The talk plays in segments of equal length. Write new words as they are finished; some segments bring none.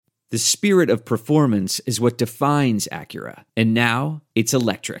The spirit of performance is what defines Acura, and now it's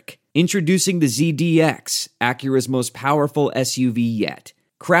electric. Introducing the ZDX, Acura's most powerful SUV yet.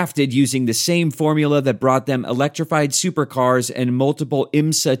 Crafted using the same formula that brought them electrified supercars and multiple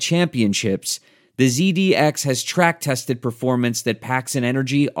IMSA championships, the ZDX has track-tested performance that packs an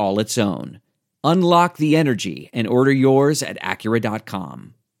energy all its own. Unlock the energy and order yours at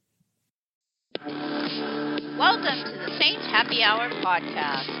Acura.com. Welcome to the Saints Happy Hour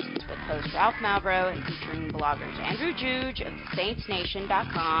podcast with host Ralph Malbrough and featuring bloggers Andrew Juge of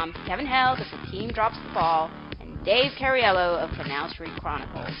SaintsNation.com, Kevin Held of The Team Drops the Ball, and Dave Cariello of Canal Street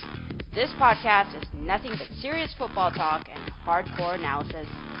Chronicles. This podcast is nothing but serious football talk and hardcore analysis.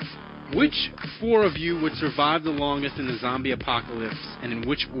 Which four of you would survive the longest in the zombie apocalypse, and in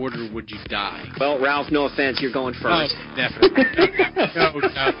which order would you die? Well, Ralph, no offense, you're going first. Oh, definitely. No.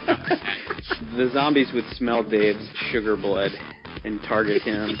 The zombies would smell Dave's sugar blood and target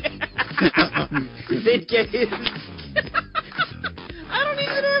him. They'd get his... I don't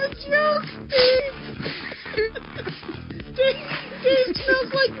even have a joke, Dave. Dave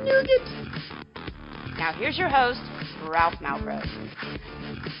smells like nougat. Now here's your host, Ralph Malbrough.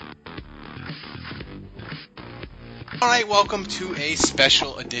 All right, welcome to a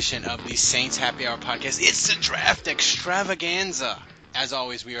special edition of the Saints Happy Hour podcast. It's the Draft Extravaganza. As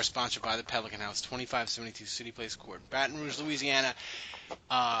always, we are sponsored by the Pelican House, 2572 City Place Court, Baton Rouge, Louisiana.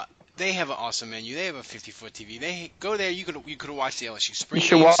 They have an awesome menu. They have a 50-foot TV. They go there. You could have watched the LSU spring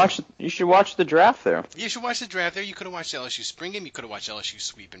game. You should watch the draft there. You should watch the draft there. You could have watched the LSU spring game. You could have watched LSU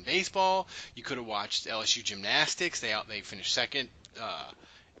sweep in baseball. You could have watched LSU gymnastics. They finished second.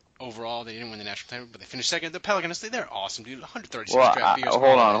 Overall, they didn't win the national title, but they finished second. The Pelicans, they're awesome, dude. 136 draft figures.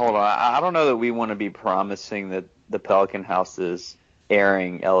 Hold on. I don't know that we want to be promising that the Pelican House is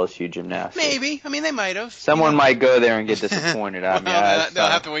airing LSU gymnastics. Maybe. I mean, they might have. Someone might go there and get disappointed. They'll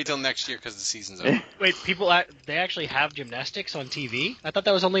have to wait till next year because the season's over. Wait, they actually have gymnastics on TV? I thought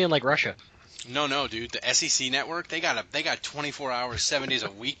that was only in, like, Russia. No, dude. The SEC network, they got 24 hours, 7 days a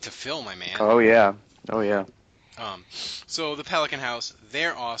week to film, my man. Oh, yeah. So the Pelican House,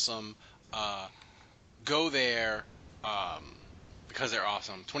 they're awesome. Go there because they're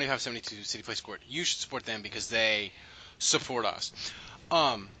awesome. 2572 City Place Court. You should support them because they support us.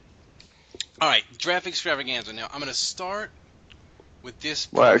 All right, Draft Extravaganza. Now I'm going to start with this.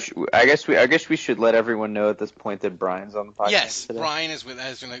 Well, I guess we should let everyone know at this point that Brian's on the podcast. Yes, today. Brian is with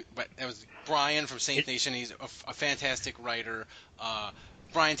us. That was Brian from Saints Nation. He's a fantastic writer.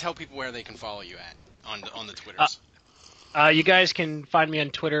 Brian, tell people where they can follow you at on the Twitters. You guys can find me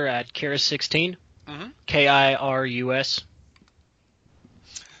on Twitter at Kirus16, Kirus.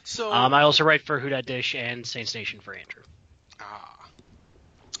 So I also write for Who Dat Dish and Saints Nation for Andrew.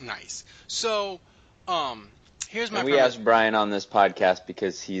 Nice. So, here's my. And we asked Brian on this podcast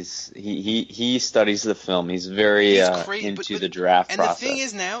because he studies the film. He's very into the draft process. And the thing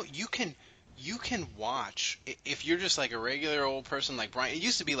is, now you can watch if you're just like a regular old person like Brian. It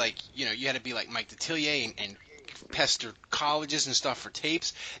used to be like you had to be like Mike Detillier and pester colleges and stuff for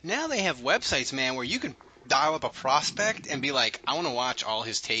tapes. Now they have websites, man, where you can dial up a prospect and be like, I want to watch all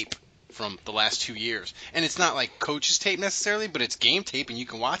his tape from the last 2 years. And it's not like coach's tape necessarily, but it's game tape, and you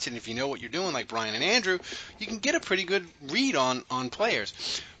can watch it. And if you know what you're doing, like Brian and Andrew, you can get a pretty good read on players.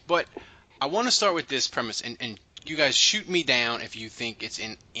 But I want to start with this premise, and you guys shoot me down if you think it's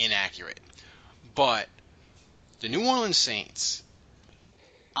inaccurate. But the New Orleans Saints,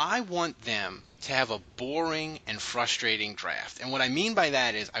 I want them to have a boring and frustrating draft. And what I mean by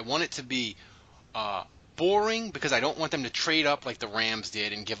that is I want it to be boring because I don't want them to trade up like the Rams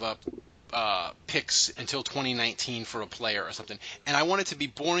did and give up picks until 2019 for a player or something. And I want it to be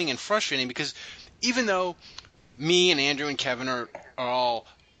boring and frustrating because even though me and Andrew and Kevin are all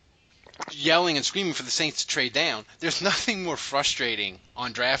yelling and screaming for the Saints to trade down, there's nothing more frustrating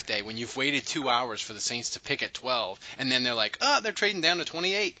on draft day when you've waited 2 hours for the Saints to pick at 12 and then they're like, they're trading down to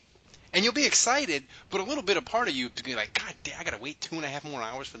 28. And you'll be excited, but a little bit of part of you to be like, God damn, I got to wait 2.5 more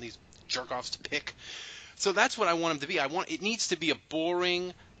hours for these jerk-offs to pick. So that's what I want them to be. It needs to be a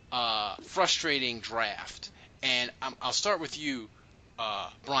boring, frustrating draft. And I'll start with you,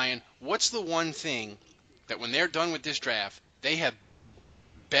 Brian. What's the one thing that when they're done with this draft, they have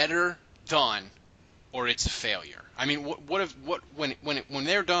better done, or it's a failure? I mean, when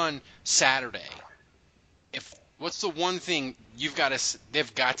they're done Saturday, what's the one thing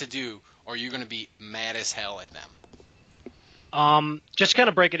they've got to do, or you're going to be mad as hell at them? Just kind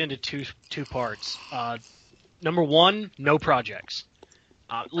of break it into two parts. Number one, no projects.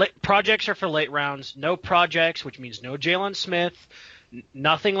 Projects are for late rounds. No projects, which means no Jalen Smith,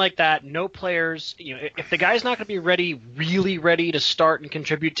 Nothing like that. No players. If the guy's not going to be really ready to start and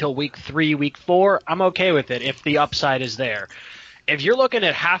contribute till week 3, week 4, I'm okay with it if the upside is there. If you're looking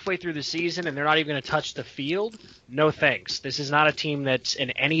at halfway through the season and they're not even going to touch the field, no thanks. This is not a team that's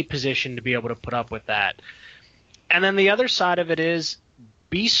in any position to be able to put up with that. And then the other side of it is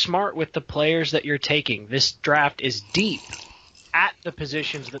be smart with the players that you're taking. This draft is deep at the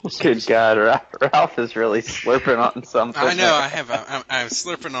positions that the Saints. Good God, Ralph is really slurping on something. I know. I'm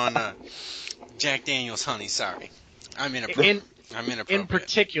slurping on Jack Daniel's honey. Sorry, I'm inappropriate. In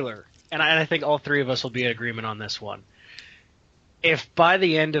particular, and I think all three of us will be in agreement on this one. If by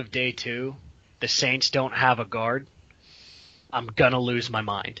the end of day 2, the Saints don't have a guard, I'm gonna lose my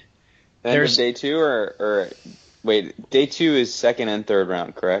mind. There's day 2 or wait, day 2 is second and third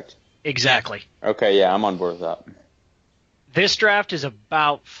round, correct? Exactly. Okay, yeah, I'm on board with that. This draft is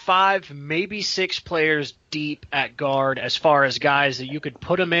about 5, maybe 6 players deep at guard as far as guys that you could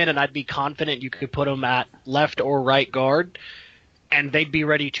put them in, and I'd be confident you could put them at left or right guard, and they'd be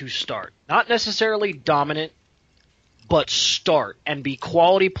ready to start. Not necessarily dominant, but start and be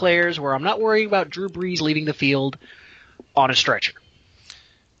quality players where I'm not worrying about Drew Brees leaving the field on a stretcher.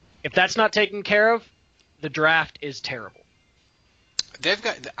 If that's not taken care of, the draft is terrible.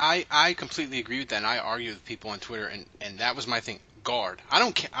 I completely agree with that, and I argue with people on Twitter, and that was my thing. Guard. I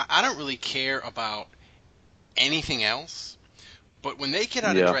don't really care about anything else, but when they get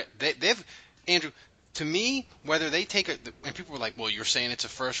out of draft, they've Andrew. To me, whether they take and people were like, "Well, you're saying it's a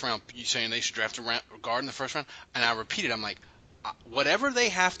first round. You're saying they should draft a guard in the first round," and I repeated, I'm like, whatever they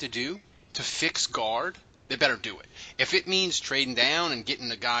have to do to fix guard, they better do it. If it means trading down and getting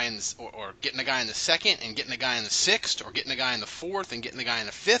a guy in or getting a guy in the second and getting a guy in the 6th or getting a guy in the 4th and getting a guy in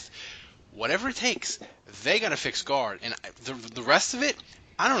the 5th, whatever it takes, they got to fix guard. And the rest of it,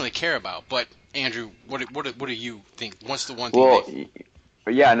 I don't really care about. But Andrew, what do you think? What's the one thing?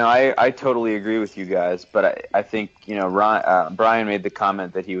 Well, yeah, no, I totally agree with you guys. But I think Brian made the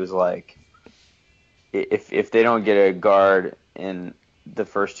comment that he was like, if they don't get a guard in the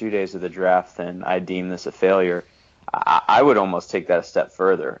first 2 days of the draft, then I deem this a failure. I would almost take that a step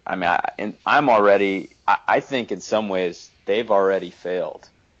further. I mean, I think in some ways they've already failed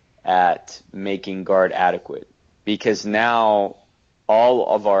at making guard adequate, because now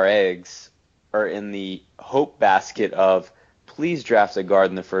all of our eggs are in the hope basket of please draft a guard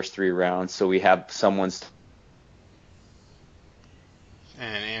in the first 3 rounds so we have someone's.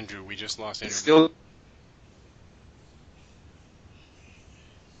 And Andrew, we just lost Andrew. Still.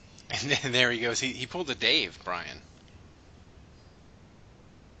 And there he goes. He pulled a Dave, Brian.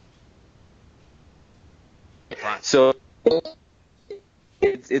 So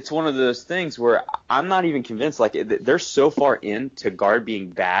it's one of those things where I'm not even convinced. Like, they're so far into guard being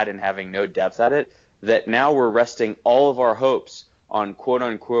bad and having no depth at it that now we're resting all of our hopes on quote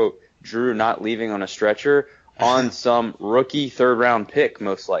unquote Drew not leaving on a stretcher on some rookie 3rd round pick,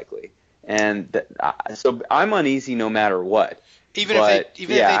 most likely. And so I'm uneasy no matter what. Even if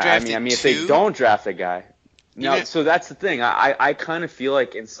they drafted if they don't draft a guy, so that's the thing. I kind of feel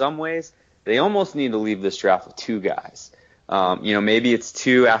like in some ways they almost need to leave this draft with 2 guys. Maybe it's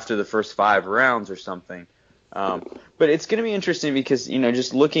 2 after the first 5 rounds or something. But it's going to be interesting because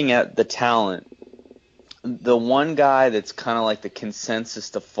just looking at the talent, the one guy that's kind of like the consensus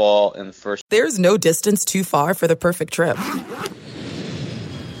to fall in the first. There's no distance too far for the perfect trip.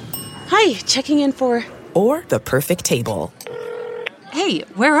 Hi, checking in for. Or the perfect table. Hey,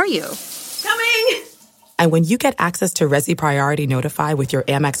 where are you? Coming! And when you get access to Resi Priority Notify with your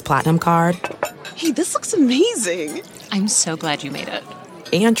Amex Platinum card. Hey, this looks amazing. I'm so glad you made it.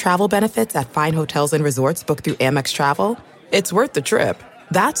 And travel benefits at fine hotels and resorts booked through Amex Travel. It's worth the trip.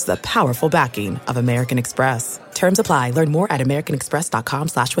 That's the powerful backing of American Express. Terms apply. Learn more at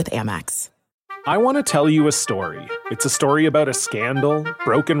americanexpress.com/withAmex. I want to tell you a story. It's a story about a scandal,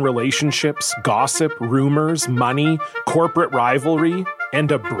 broken relationships, gossip, rumors, money, corporate rivalry,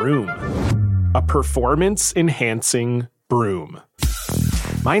 and a broom. A performance-enhancing broom.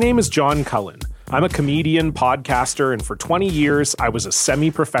 My name is John Cullen. I'm a comedian, podcaster, and for 20 years, I was a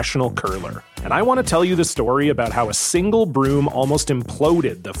semi-professional curler. And I want to tell you the story about how a single broom almost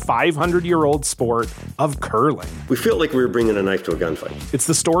imploded the 500-year-old sport of curling. We felt like we were bringing a knife to a gunfight. It's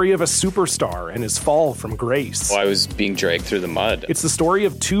the story of a superstar and his fall from grace. Well, I was being dragged through the mud. It's the story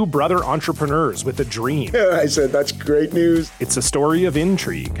of 2 brother entrepreneurs with a dream. I said, that's great news. It's a story of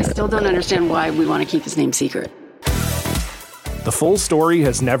intrigue. I still don't understand why we want to keep his name secret. The full story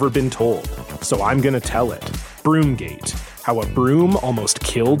has never been told, so I'm going to tell it. Broomgate, how a broom almost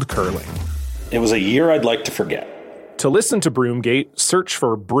killed curling. It was a year I'd like to forget. To listen to Broomgate, search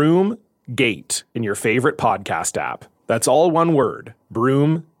for Broomgate in your favorite podcast app. That's all one word,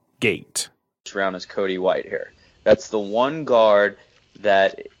 Broomgate. Round is Cody Whitehair. That's the one guard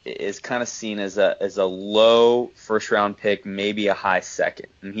that is kind of seen as a low first round pick, maybe a high second,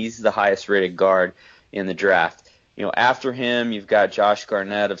 and he's the highest rated guard in the draft. After him, you've got Josh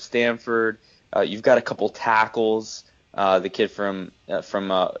Garnett of Stanford. You've got a couple tackles, the kid from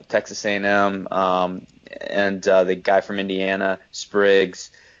Texas A&M, and the guy from Indiana, Spriggs.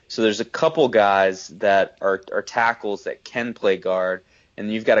 So there's a couple guys that are tackles that can play guard. And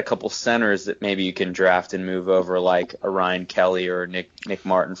you've got a couple centers that maybe you can draft and move over, like a Ryan Kelly or Nick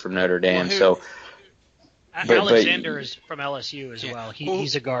Martin from Notre Dame. Alexander is from LSU as well.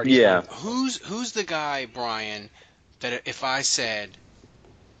 He's a guard. Yeah. Who's the guy, Brian, that if I said,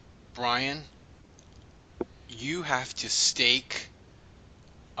 Brian, you have to stake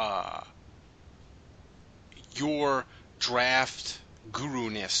your draft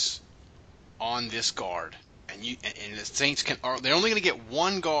guru-ness on this guard? And the Saints they're only going to get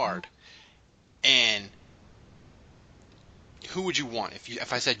one guard, and who would you want?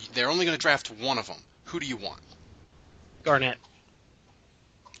 If I said they're only going to draft one of them, who do you want? Garnett.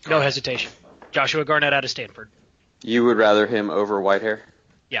 No hesitation. Joshua Garnett out of Stanford. You would rather him over Whitehair?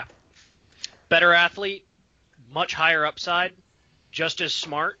 Yeah. Better athlete, much higher upside, just as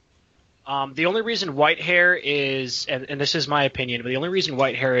smart. The only reason Whitehair is, and this is my opinion, but the only reason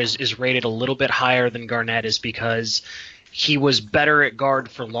Whitehair is rated a little bit higher than Garnett is because he was better at guard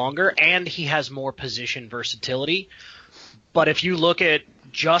for longer and he has more position versatility. But if you look at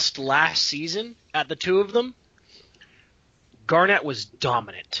just last season at the two of them, Garnett was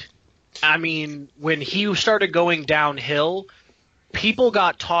dominant. I mean, when he started going downhill, people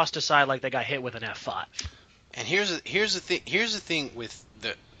got tossed aside like they got hit with an F5. And here's the thing with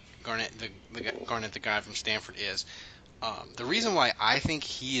the Garnett, the guy from Stanford is the reason why I think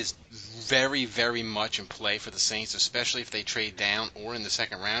he is very, very much in play for the Saints, especially if they trade down or in the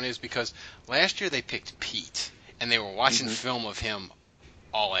second round, is because last year they picked Pete, and they were watching film of him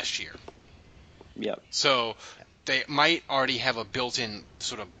all last year. Yep. So they might already have a built-in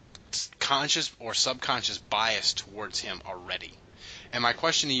sort of conscious or subconscious bias towards him already. And my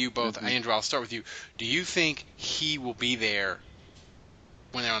question to you both, Andrew, I'll start with you. Do you think he will be there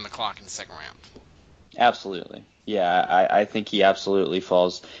when they're on the clock in the second round? Absolutely. Yeah, I think he absolutely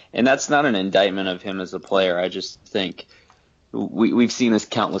falls. And that's not an indictment of him as a player. I just think we've seen this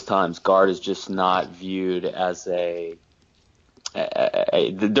countless times. Guard is just not viewed as there's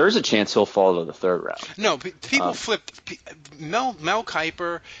a chance he'll fall to the third round. No, people flipped. Mel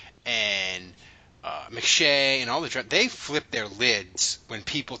Kiper and McShay and all the draft, they flip their lids when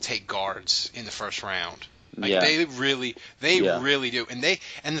people take guards in the first round. They really do. And the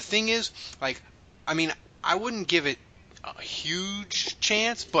thing is, I wouldn't give it a huge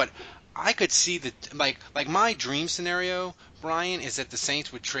chance, but I could see that like my dream scenario, Brian, is that the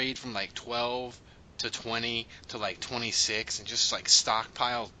Saints would trade from 12 to 20 to 26 and just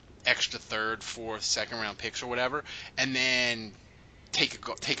stockpile extra third, fourth, second round picks or whatever, and then take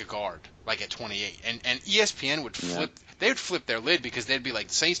a guard at 28. And ESPN would flip. Yeah. They would flip their lid because they'd be like,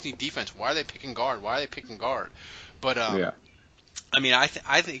 the Saints need defense. Why are they picking guard? Why are they picking guard? But I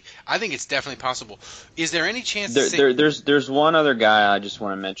think it's definitely possible. Is there any chance? There's one other guy I just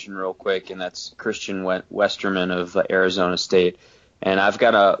want to mention real quick, and that's Christian Westerman of Arizona State. And I've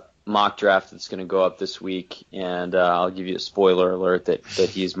got a mock draft that's going to go up this week, and I'll give you a spoiler alert that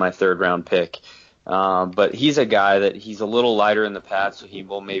he's my third round pick. But he's a guy that he's a little lighter in the pad, so he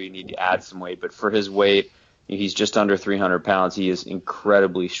will maybe need to add some weight. But for his weight, he's just under 300 pounds. He is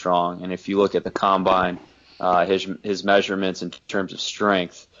incredibly strong. And if you look at the combine, his measurements in terms of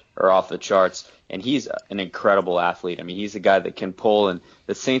strength are off the charts. And he's an incredible athlete. I mean, he's a guy that can pull. And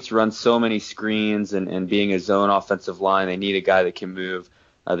the Saints run so many screens, and being a zone offensive line, they need a guy that can move.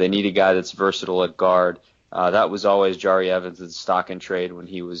 They need a guy that's versatile at guard. That was always Jari Evans' stock and trade when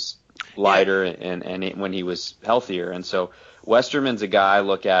he was lighter and when he was healthier. And so Westerman's a guy I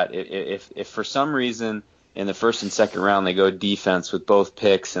look at. If for some reason in the first and second round they go defense with both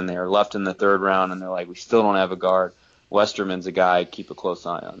picks and they're left in the third round and they're like, we still don't have a guard, Westerman's a guy I'd keep a close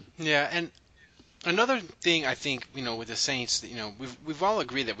eye on. Yeah, and another thing I think, with the Saints, we've all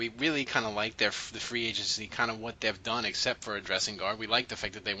agreed that we really kind of like the free agency, kind of what they've done, except for addressing guard. We like the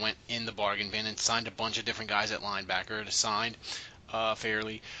fact that they went in the bargain bin and signed a bunch of different guys at linebacker, signed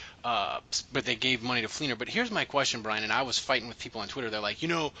fairly, but they gave money to Fleener. But here's my question, Brian, and I was fighting with people on Twitter. They're like,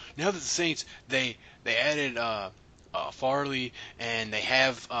 now that the Saints, they added Farley and they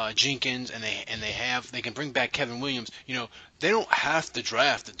have Jenkins and they can bring back Kevin Williams, they don't have to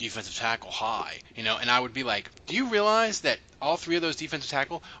draft the defensive tackle high, and I would be like, do you realize that all three of those defensive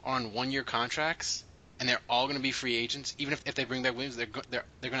tackle are on 1-year contracts? and they're all going to be free agents. Even if they bring back Williams, they're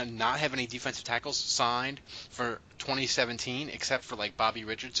going to not have any defensive tackles signed for 2017, except for like Bobby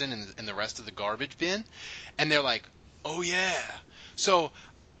Richardson and the rest of the garbage bin. And they're like, oh yeah. So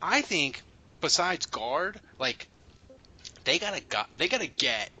I think besides guard, like they gotta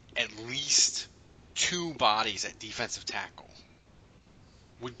get at least 2 bodies at defensive tackle.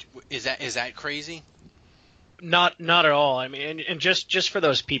 Is that crazy? Not at all. I mean, and just for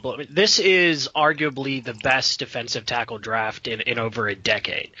those people, I mean, this is arguably the best defensive tackle draft in over a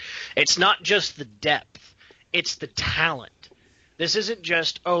decade. It's not just the depth, it's the talent. This isn't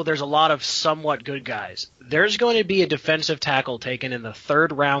just, there's a lot of somewhat good guys. There's going to be a defensive tackle taken in the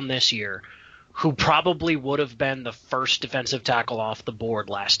 3rd round this year who probably would have been the first defensive tackle off the board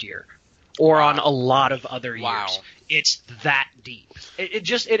last year or on a lot of other years. It's that deep.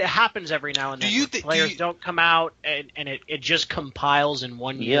 It happens every now and then. Players don't come out and it just compiles in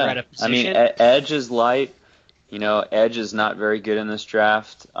one year at a position. I mean, edge is light. Edge is not very good in this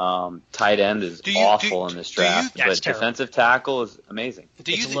draft. Tight end is awful in this draft. But defensive tackle is amazing.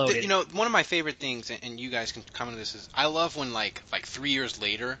 One of my favorite things, and you guys can comment on this, is I love when like 3 years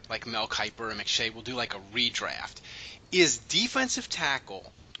later, like Mel Kiper and McShay will do like a redraft. Is defensive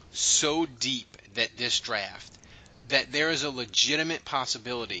tackle so deep that this draft that there is a legitimate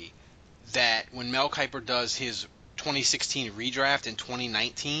possibility that when Mel Kiper does his 2016 redraft in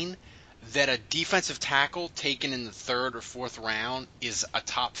 2019, that a defensive tackle taken in the 3rd or 4th round is a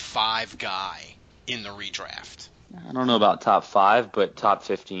top 5 guy in the redraft? I don't know about top 5, but top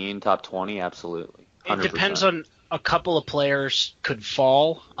 15, top 20, absolutely. 100%. It depends on a couple of players could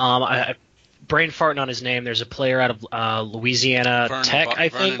fall. Brain farting on his name. There's a player out of Louisiana Tech, I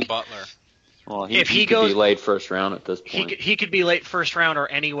think. Vernon Butler. Well, he could be late 1st round at this point. He could be late 1st round or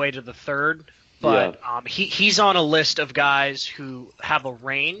any way to the 3rd. But he's on a list of guys who have a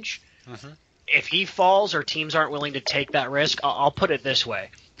range. Mm-hmm. If he falls or teams aren't willing to take that risk, I'll put it this way.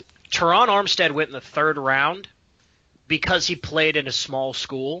 Teron Armstead went in the 3rd round because he played in a small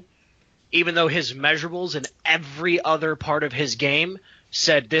school, even though his measurables in every other part of his game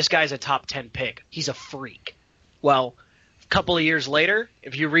said this guy's a top 10 pick. He's a freak. Well, a couple of years later,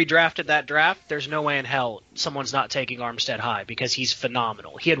 if you redrafted that draft, there's no way in hell someone's not taking Armstead high because he's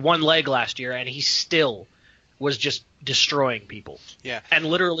phenomenal. He had 1 leg last year, and he still was just destroying people. Yeah. And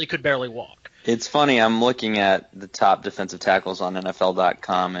literally could barely walk. It's funny, I'm looking at the top defensive tackles on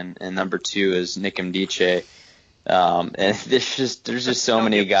NFL.com, and number 2 is Nick Mdiche. And there's just so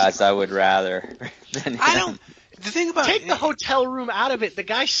many guys I would rather than him. The thing about Take the hotel room out of it. The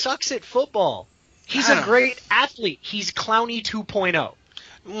guy sucks at football. He's a great athlete. He's Clowney 2.0.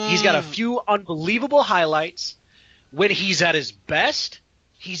 He's got a few unbelievable highlights. When he's at his best,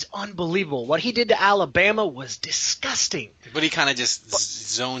 he's unbelievable. What he did to Alabama was disgusting. But he kind of just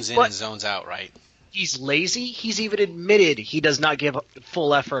zones in and zones out, right? He's lazy. He's even admitted he does not give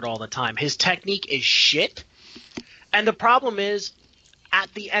full effort all the time. His technique is shit. And the problem is,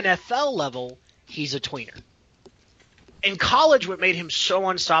 at the NFL level, he's a tweener. In college, what made him so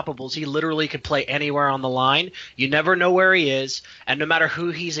unstoppable is he literally could play anywhere on the line. You never know where he is, and no matter who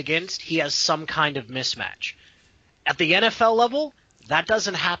he's against, he has some kind of mismatch. At the NFL level, that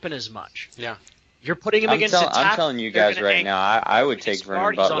doesn't happen as much. Yeah. You're putting him against a tackle. I'm telling you guys right now, I would take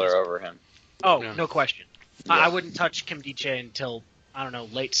Vernon Butler over him. Oh, no question. Yeah. I wouldn't touch Kim Diche until, I don't know,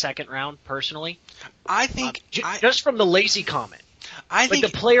 late 2nd round, personally. I think... just from the lazy comment. The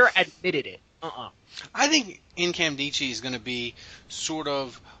player admitted it. I think Nkam Diche is going to be sort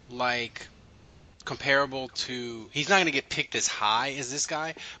of like comparable to – he's not going to get picked as high as this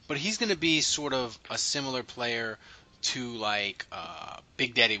guy, but he's going to be sort of a similar player to like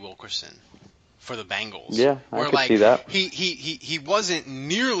Big Daddy Wilkerson for the Bengals. Yeah, I could see that. He wasn't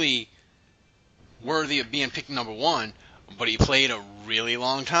nearly worthy of being picked number 1, but he played a really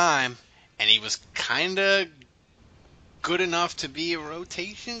long time, and he was kind of good enough to be a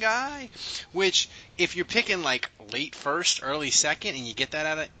rotation guy, which if you're picking like late 1st, early 2nd, and you get that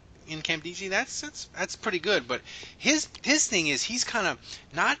out of Nkam Diche, that's pretty good. But his thing is he's kind of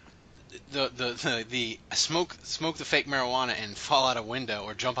not the smoke the fake marijuana and fall out a window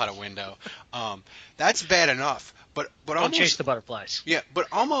or jump out a window. That's bad enough. But don't almost chase the butterflies. Yeah, but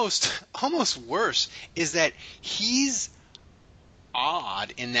almost worse is that he's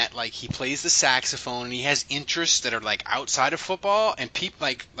odd in that like he plays the saxophone and he has interests that are like outside of football, and people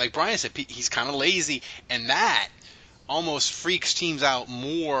like Brian said, he's kind of lazy, and that almost freaks teams out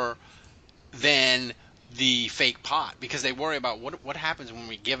more than the fake pot, because they worry about what happens when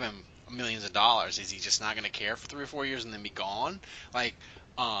we give him millions of dollars. Is he just not going to care for 3 or 4 years and then be gone? Like,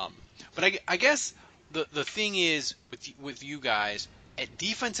 but I guess the thing is with you guys at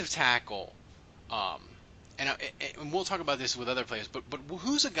defensive tackle, and we'll talk about this with other players, but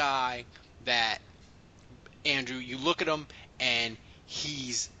who's a guy that, Andrew, you look at him and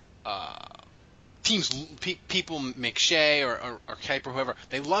he's people, McShay or Kuiper or whoever,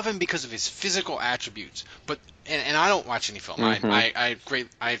 they love him because of his physical attributes. But and I don't watch any film. Mm-hmm.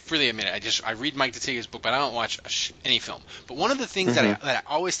 I freely admit it. I read Mike Detillia's book, but I don't watch any film. But one of the things Mm-hmm. that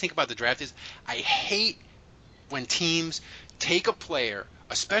I always think about the draft is I hate when teams take a player,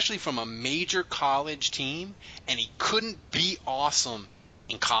 especially from a major college team, and he couldn't be awesome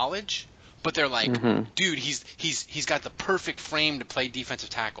in college, but they're like, Mm-hmm. dude, he's got the perfect frame to play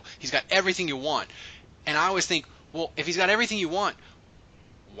defensive tackle. He's got everything you want. And I always think, well, if he's got everything you want,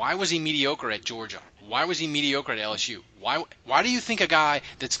 why was he mediocre at Georgia? Why was he mediocre at LSU? Why do you think a guy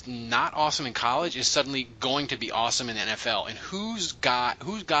that's not awesome in college is suddenly going to be awesome in the NFL? And who's guy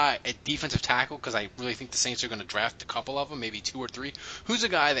at defensive tackle, because I really think the Saints are going to draft a couple of them, maybe 2 or 3. Who's a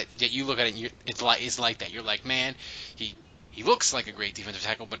guy that you look at it and it's like that? You're like, man, he looks like a great defensive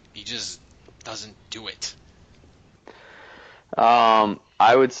tackle, but he just doesn't do it.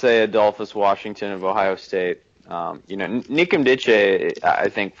 I would say Adolphus Washington of Ohio State. Nikum Ditche, I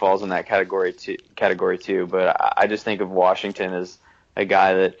think, falls in that category too. But I just think of Washington as a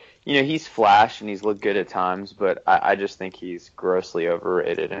guy that, he's flashed and he's looked good at times, but I just think he's grossly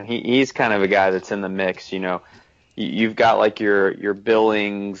overrated. And he's kind of a guy that's in the mix. You've got like your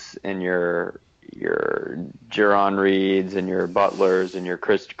Billings and your Jaron Reeds and your Butlers and your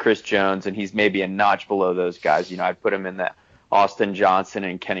Chris Jones, and he's maybe a notch below those guys. I'd put him in that Austin Johnson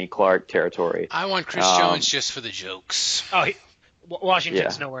and Kenny Clark territory. I want Chris Jones just for the jokes. Oh,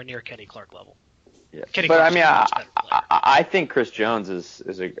 Washington's nowhere near Kenny Clark level. Yeah. Kenny But Clark's I think Chris Jones is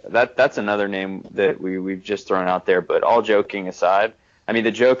that's another name that we've just thrown out there. But all joking aside,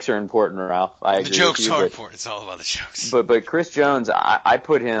 the jokes are important, Ralph. I agree the jokes with you, are important. It's all about the jokes. But Chris Jones, I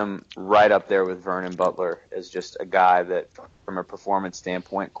put him right up there with Vernon Butler as just a guy that, from a performance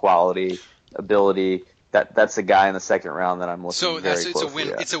standpoint, quality, ability, that's a guy in the second round that I'm looking very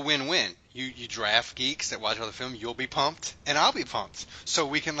closely at. It's a win-win. You draft geeks that watch all the film, you'll be pumped, and I'll be pumped. So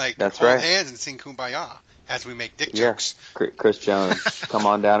we can hold hands and sing Kumbaya as we make dick jokes. Chris Jones, come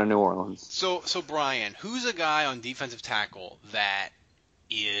on down to New Orleans. So Brian, who's a guy on defensive tackle that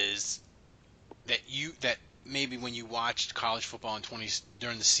maybe when you watched college football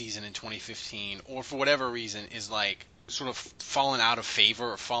during the season in 2015, or for whatever reason, is like sort of fallen out of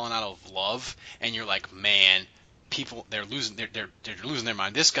favor or fallen out of love, and you're like, man, people they're losing their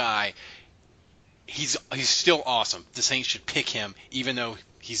mind. This guy, he's still awesome. The Saints should pick him, even though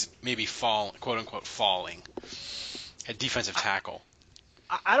he's maybe quote unquote falling at defensive tackle.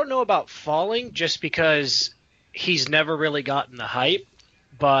 I don't know about falling, just because he's never really gotten the hype,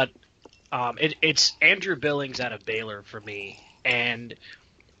 but it's Andrew Billings out of Baylor for me. And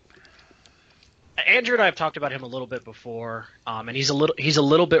Andrew and I have talked about him a little bit before, and he's a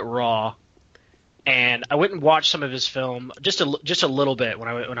little bit raw. And I went and watched some of his film just a little bit when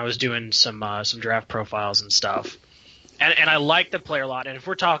I was doing some draft profiles and stuff. And I like the player a lot. And if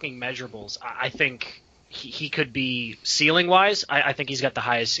we're talking measurables, I think he could be ceiling wise. I think he's got the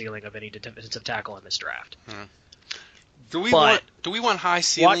highest ceiling of any defensive tackle in this draft. Hmm. Do we want high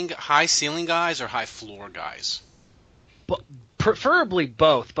ceiling guys or high floor guys? But preferably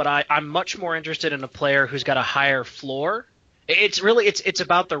both. But I'm much more interested in a player who's got a higher floor. It's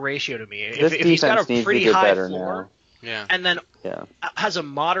about the ratio to me. If he's got a pretty high floor, and then has a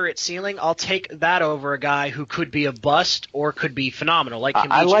moderate ceiling, I'll take that over a guy who could be a bust or could be phenomenal. Like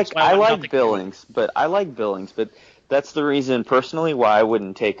I like Billings, but that's the reason personally why I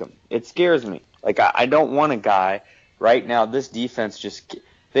wouldn't take him. It scares me. Like I don't want a guy right now. This defense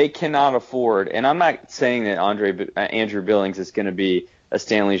they cannot afford. And I'm not saying that Andrew Billings is going to be a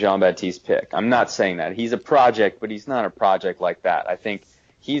Stanley Jean-Baptiste pick. I'm not saying that. He's a project, but he's not a project like that. I think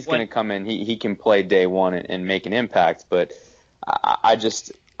he's going to come in. He can play day one and make an impact. But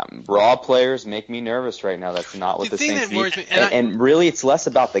raw players make me nervous right now. That's not what the Saints need. And really, it's less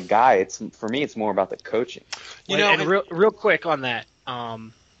about the guy. For me, it's more about the coaching. Real quick on that.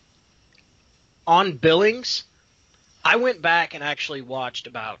 On Billings, I went back and actually watched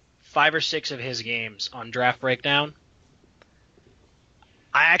about 5 or 6 of his games on Draft Breakdown.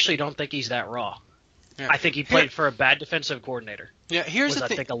 I actually don't think he's that raw. Yeah. I think he played for a bad defensive coordinator. Yeah, here's the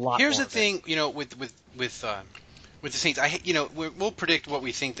thing. Here's the thing. With the Saints, we'll predict what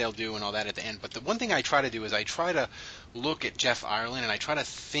we think they'll do and all that at the end. But the one thing I try to do is I try to look at Jeff Ireland and I try to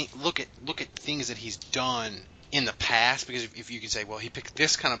look at things that he's done in the past, because if you could say, well, he picked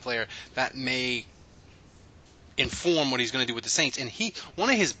this kind of player, that may inform what he's going to do with the Saints. And one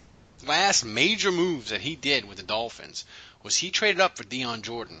of his last major moves that he did with the Dolphins was he traded up for Deion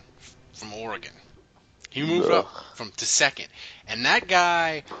Jordan from Oregon. He moved up to second, and that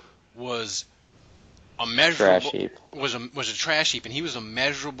guy was a measurable trash heap. was a trash heap, and he was a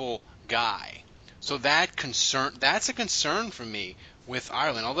measurable guy. So that's a concern for me with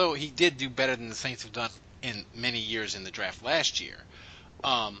Ireland. Although he did do better than the Saints have done in many years in the draft last year.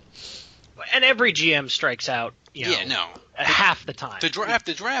 And every GM strikes out. Half the time. The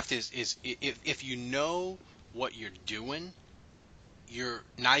draft is if you know what you're doing, you're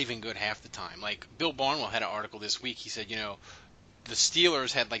not even good half the time. Like Bill Barnwell had an article this week. He said, the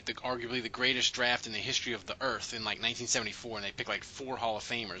Steelers had like arguably the greatest draft in the history of the earth in like 1974, and they picked like 4 Hall of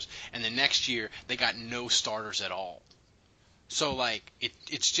Famers. And the next year they got no starters at all. So like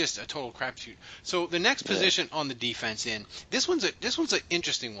it's just a total crapshoot. So the next position on the defense this one's an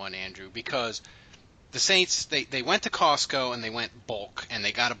interesting one, Andrew, because the Saints, they went to Costco and they went bulk and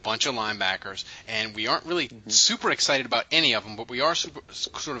they got a bunch of linebackers, and we aren't really super excited about any of them, but we are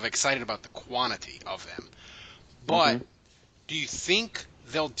sort of excited about the quantity of them. But do you think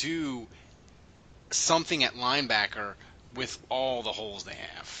they'll do something at linebacker with all the holes they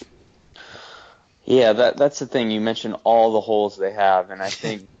have? Yeah, that's the thing. You mentioned all the holes they have, and I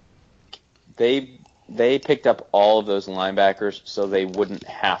think they picked up all of those linebackers so they wouldn't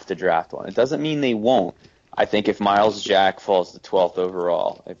have to draft one. It doesn't mean they won't. I think if Myles Jack falls to 12th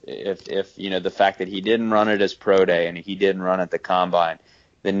overall, if the fact that he didn't run it as pro day and he didn't run at the combine,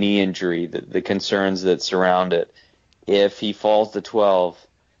 the knee injury, the concerns that surround it, if he falls to 12,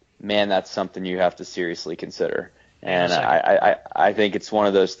 man, that's something you have to seriously consider. And I think it's one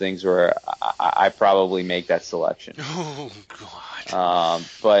of those things where I probably make that selection. Oh, God.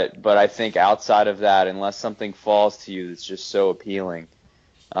 But I think outside of that, unless something falls to you that's just so appealing,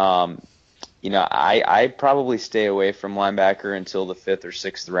 I probably stay away from linebacker until the 5th or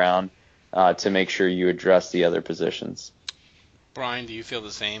 6th round to make sure you address the other positions. Brian, do you feel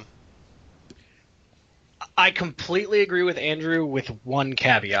the same? I completely agree with Andrew with one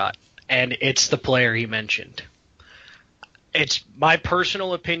caveat, and it's the player he mentioned. It's my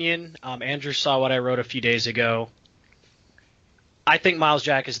personal opinion. Andrew saw what I wrote a few days ago. I think Myles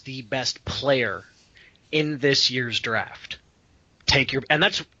Jack is the best player in this year's draft. And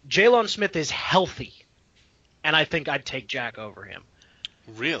that's Jalen Smith is healthy, and I think I'd take Jack over him.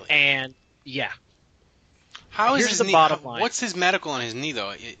 Really? And yeah. Here's his knee? Bottom line. What's his medical on his knee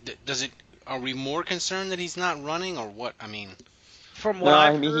though? Are we more concerned that he's not running, or what? I mean, from what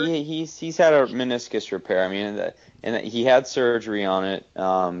I've heard, he's had a meniscus repair. I mean, and he had surgery on it.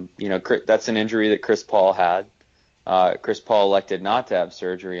 That's an injury that Chris Paul had. Chris Paul elected not to have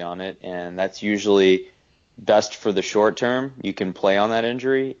surgery on it, and that's usually best for the short term. You can play on that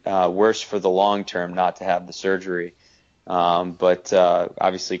injury. Worse for the long term not to have the surgery. But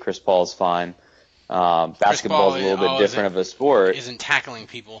obviously Chris Paul is fine. Basketball is a little bit different of a sport. Isn't tackling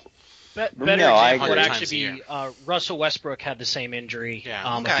people. Better example would actually be Russell Westbrook had the same injury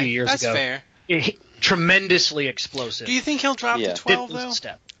a few years ago. That's fair. Tremendously explosive. Do you think he'll drop to 12 though?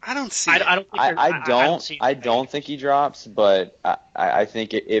 I don't see it. I don't think he drops, but I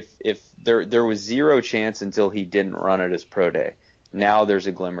think if there was zero chance until he didn't run it as pro day. Now there's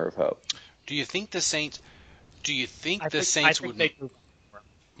a glimmer of hope. Do you think the Saints? Would?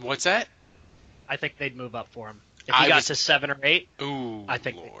 What's that? I think they'd move up for him if he got to 7 or 8. Ooh, I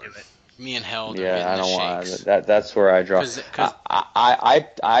think Lord. they'd do it. Me and Held. Yeah, I don't want that's where I drop.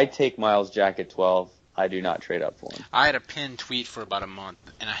 I take Myles Jack at 12. I do not trade up for him. I had a pinned tweet for about a month,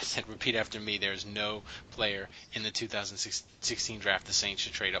 and I said, repeat after me, there is no player in the 2016 draft the Saints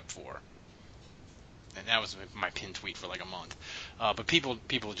should trade up for. And that was my pinned tweet for like a month. But people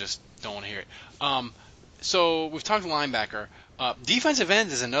just don't want to hear it. So we've talked linebacker. Defensive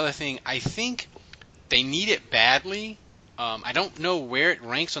end is another thing. I think they need it badly. I don't know where it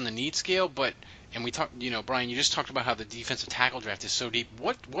ranks on the need scale, and we talked, Brian, you just talked about how the defensive tackle draft is so deep.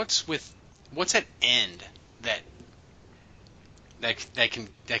 What's at end that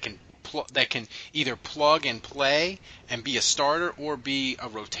can either plug and play and be a starter or be a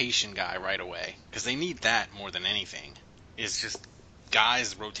rotation guy right away? Because they need that more than anything. It's just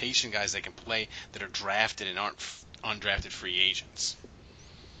rotation guys that can play that are drafted and aren't undrafted free agents.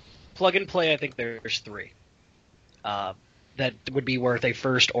 Plug and play, I think there's 3 that would be worth a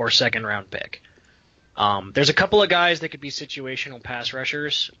first or second round pick. There's a couple of guys that could be situational pass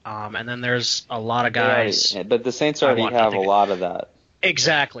rushers, and then there's a lot of guys. But the Saints already have a lot of that.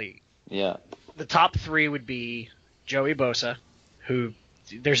 Exactly. Yeah. The top 3 would be Joey Bosa, who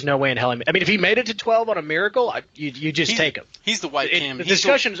there's no way in hell. I mean, if he made it to 12 on a miracle, you just take him. He's the white Cam. The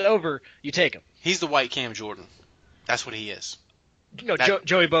discussion's over. You take him. He's the white Cam Jordan. That's what he is. No,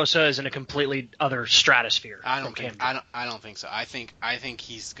 Joey Bosa is in a completely other stratosphere. I don't think so. I think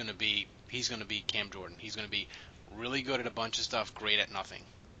he's going to be he's going to be Cam Jordan. He's going to be really good at a bunch of stuff, great at nothing.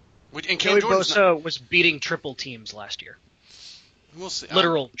 And Joey Bosa was beating triple teams last year. We'll see.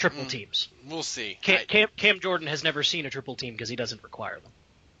 Literal triple teams. We'll see. Cam Jordan has never seen a triple team because he doesn't require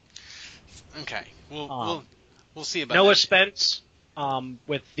them. Okay, we'll see about Noah that. Spence,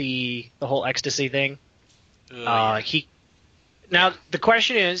 with the whole ecstasy thing. Yeah. Now the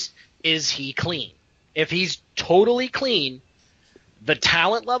question is he clean? If he's totally clean, the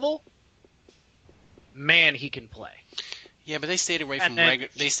talent level, man, he can play. Yeah, but they stayed away from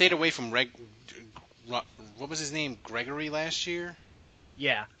what was his name, Gregory, last year?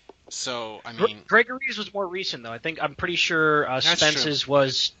 Yeah. So, I mean... Gregory's was more recent, though. I'm pretty sure Spence's true.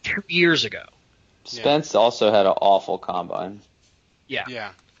 was 2 years ago. Spence also had an awful combine. Yeah.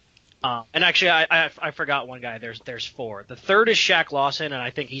 Yeah. And actually, I forgot one guy. There's 4. The third is Shaq Lawson, and I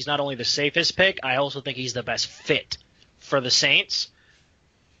think he's not only the safest pick, I also think he's the best fit for the Saints,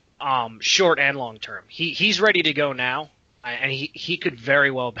 short and long term. He's ready to go now, and he could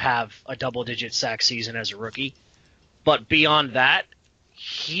very well have a double-digit sack season as a rookie. But beyond that,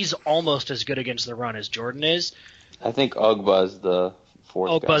 he's almost as good against the run as Jordan is. I think Ogba's the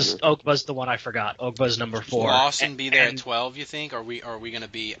 4th guy. Ogba's the one I forgot. Ogba's number 4. Will Lawson be there at 12, you think? Or are we going to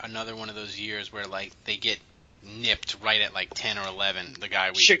be another one of those years where like they get nipped right at like 10 or 11, the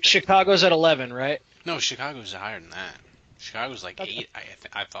guy we Chicago's at 11, right? No, Chicago's higher than that. Chicago's like 8,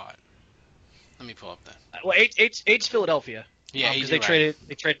 I thought. Let me pull up that. Well, 8's Philadelphia. Yeah, because they traded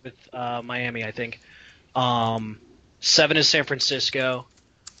with Miami, I think. 7 is San Francisco.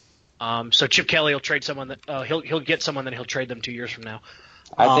 So Chip Kelly will trade someone that he'll get someone that he'll trade them 2 years from now.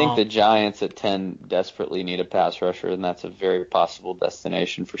 I think the Giants at 10 desperately need a pass rusher, and that's a very possible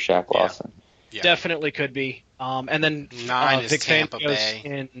destination for Shaq Lawson. Yeah. Definitely could be. And then 9 is Vic Tampa Fangio's Bay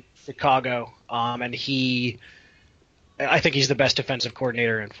in Chicago, and I think he's the best defensive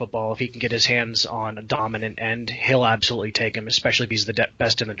coordinator in football. If he can get his hands on a dominant end, he'll absolutely take him, especially if he's the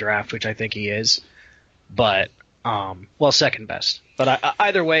best in the draft, which I think he is. But second best. But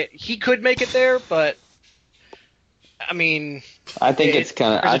either way, he could make it there. But I mean, I think it's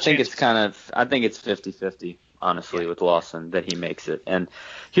 50-50, honestly, with Lawson, that he makes it. And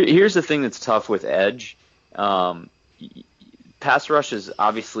here's the thing that's tough with edge. Pass rush is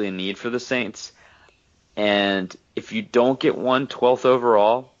obviously a need for the Saints. And if you don't get one 12th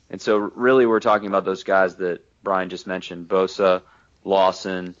overall, and so really we're talking about those guys that Brian just mentioned, Bosa,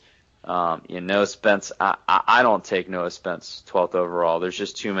 Lawson, Noah Spence. I don't take Noah Spence 12th overall. There's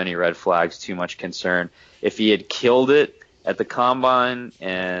just too many red flags, too much concern. If he had killed it at the Combine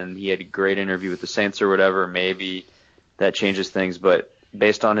and he had a great interview with the Saints or whatever, maybe that changes things. But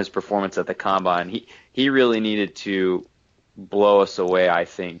based on his performance at the Combine, he really needed to blow us away, I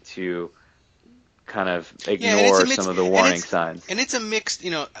think, to kind of ignore some of the warning signs. And it's a mixed,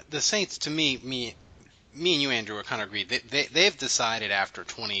 the Saints, to me and you, Andrew, are kind of agreed. They've decided after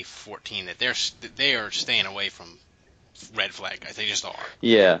 2014 that they are staying away from red flag. They just are.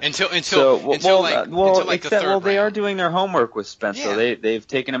 Yeah. Until the third round. They are doing their homework with Spence. Yeah. So they've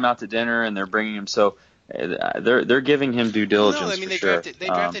taken him out to dinner and they're bringing him. So they're giving him due diligence. They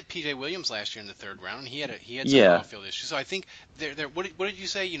drafted P.J. Williams last year in the 3rd round, and he had some off-field issues. So I think what did you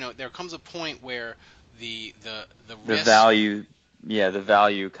say? There comes a point where the risk, the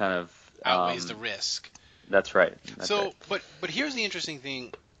value kind of outweighs the risk. That's right. But here's the interesting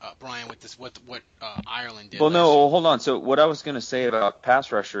thing, Brian, with this what Ireland did. Hold on. So what I was going to say about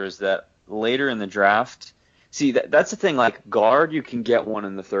pass rusher is that later in the draft, that's the thing. Like guard, you can get one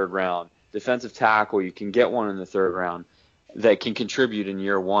in the 3rd round. Defensive tackle, you can get one in the 3rd round that can contribute in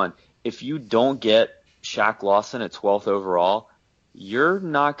year 1. If you don't get Shaq Lawson at 12th overall, you're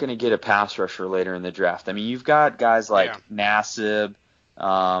not going to get a pass rusher later in the draft. I mean, you've got guys like Nassib.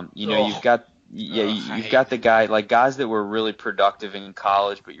 You've got the guys that were really productive in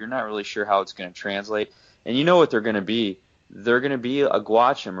college, but you're not really sure how it's going to translate. And you know what they're going to be? They're going to be a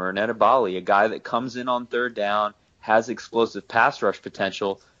Guacham or an Edebali, a guy that comes in on 3rd down, has explosive pass rush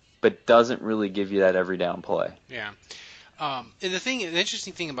potential, but doesn't really give you that every down play. Yeah. And the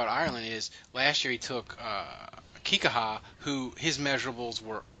interesting thing about Ireland is last year he took Kikaha, who his measurables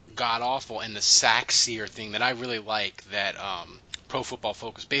were god awful, and the sack seer thing that I really like that Pro Football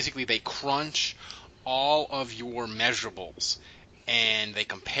Focus. Basically, they crunch all of your measurables and they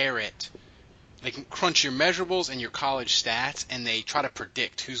compare it. They can crunch your measurables and your college stats, and they try to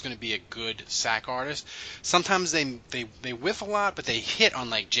predict who's going to be a good sack artist. Sometimes they whiff a lot, but they hit on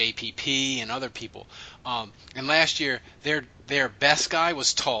like JPP and other people. And last year, their best guy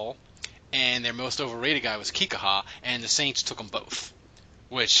was Tull, and their most overrated guy was Kikaha, and the Saints took them both,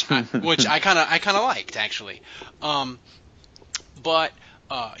 which I kind of liked actually. But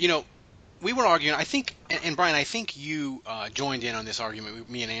we were arguing. I think, and Brian, I think you joined in on this argument.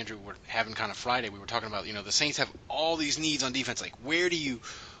 Me and Andrew were having kind of Friday. We were talking about, the Saints have all these needs on defense. Like, where do you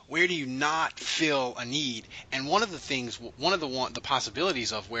not fill a need? And one of the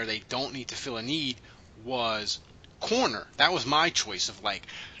possibilities of where they don't need to fill a need was corner. That was my choice of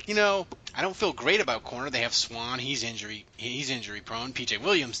I don't feel great about corner. They have Swan. He's injury prone. P.J.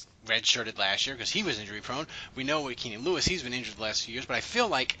 Williams redshirted last year because he was injury prone. We know with Keenan Lewis, he's been injured the last few years. But I feel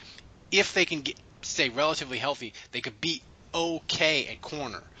like if they can stay relatively healthy, they could be okay at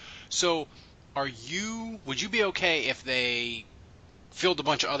corner. So would you be okay if they filled a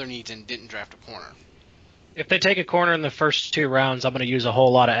bunch of other needs and didn't draft a corner? If they take a corner in the first 2 rounds, I'm going to use a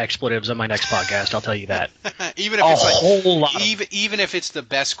whole lot of expletives on my next podcast. I'll tell you that. Even if it's the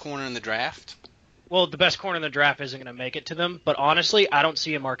best corner in the draft? Well, the best corner in the draft isn't going to make it to them. But honestly, I don't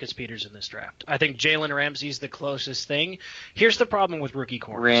see a Marcus Peters in this draft. I think Jalen Ramsey's the closest thing. Here's the problem with rookie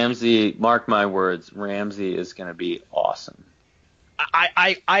corners. Ramsey, mark my words, Ramsey is going to be awesome.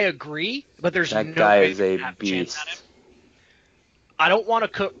 I agree, but there's that no guy way is a beast. I don't want to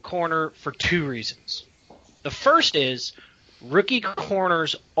cook corner for 2 reasons. The first is rookie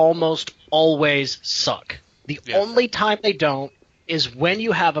corners almost always suck. The only time they don't is when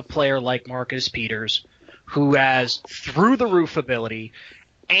you have a player like Marcus Peters who has through-the-roof ability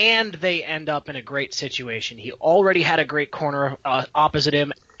and they end up in a great situation. He already had a great corner opposite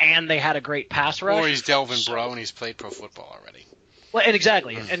him and they had a great pass rush. Or he's Delvin Breaux and he's played pro football already. Well, and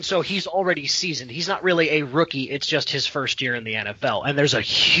exactly. And so he's already seasoned. He's not really a rookie. It's just his first year in the NFL. And there's a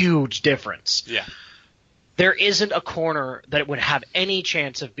huge difference. Yeah. There isn't a corner that would have any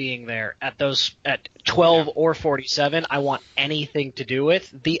chance of being there at 12 or 47 I want anything to do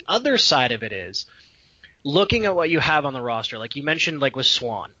with. The other side of it is looking at what you have on the roster. Like you mentioned, like with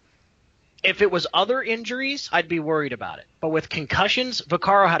Swan. If it was other injuries, I'd be worried about it. But with concussions,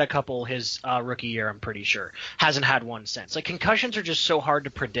 Vaccaro had a couple his rookie year, I'm pretty sure. Hasn't had one since. Like, concussions are just so hard to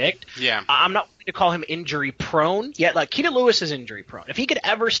predict. Yeah. I'm not going to call him injury prone. Yet, like, Keenan Lewis is injury prone. If he could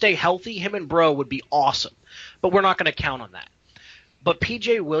ever stay healthy, him and Breaux would be awesome. But we're not going to count on that. But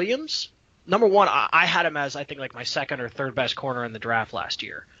P.J. Williams, number one, I had him as, I think, like my second or third best corner in the draft last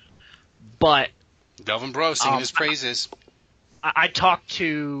year. But Delvin Breaux singing his praises. I talked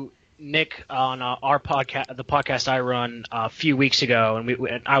to Nick on our podcast, the podcast I run a few weeks ago,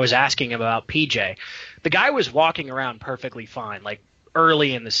 and I was asking him about PJ. The guy was walking around perfectly fine, like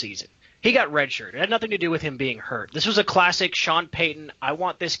early in the season. He got redshirted. It had nothing to do with him being hurt. This was a classic Sean Payton. I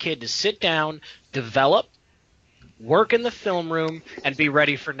want this kid to sit down, develop, work in the film room, and be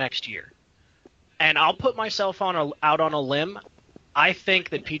ready for next year. And I'll put myself out on a limb. I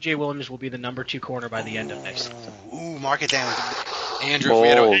think that P.J. Williams will be the number 2 corner by the end of next season. Ooh, mark it down. Andrew,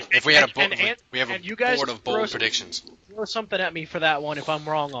 if we had a board of bold predictions. Throw something at me for that one if I'm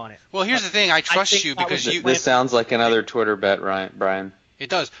wrong on it. Well, here's the thing. I trust you because you. This sounds like another Twitter bet, Brian. It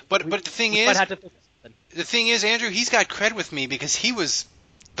does. But the thing is, Andrew, he's got cred with me because he was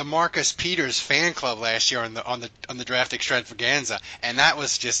the Marcus Peters fan club last year on the draft extravaganza, and that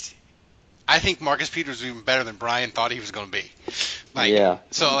was just. I think Marcus Peters was even better than Brian thought he was going to be. Yeah.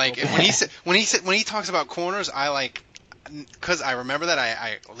 So when he talks about corners, I like because I remember that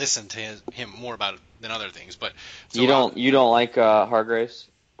I listened to him more about it than other things. But so you don't like Hargraves,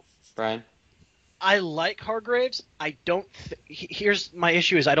 Brian? I like Hargraves. I don't. Here's my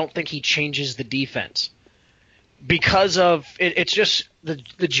issue: is I don't think he changes the defense. Because of it's just the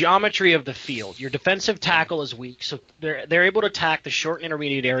geometry of the field. Your defensive tackle is weak, so they're able to attack the short and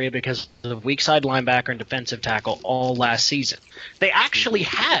intermediate area because of weak side linebacker and defensive tackle all last season. They actually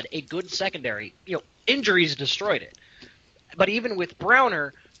had a good secondary. Injuries destroyed it. But even with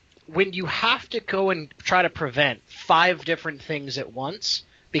Browner, when you have to go and try to prevent 5 different things at once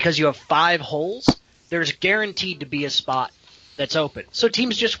because you have 5 holes, there's guaranteed to be a spot that's open. So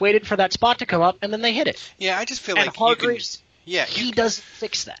teams just waited for that spot to come up, and then they hit it. Yeah, I just feel and like Hargraves, he doesn't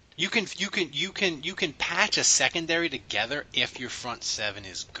fix that. You can patch a secondary together if your front 7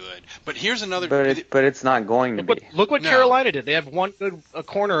 is good. But here's another. But it's not going to be. Look what Carolina did. They have one good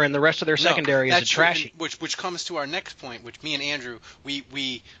corner, and the rest of their secondary is trashy. Which comes to our next point, which me and Andrew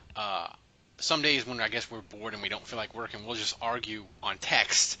we some days when I guess we're bored and we don't feel like working, we'll just argue on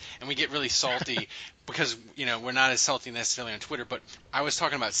text, and we get really salty because we're not as salty necessarily on Twitter. But I was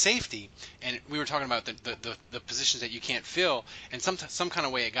talking about safety, and we were talking about the positions that you can't fill, and some kind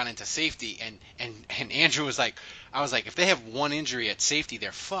of way it got into safety, and Andrew was like, I was like, if they have one injury at safety,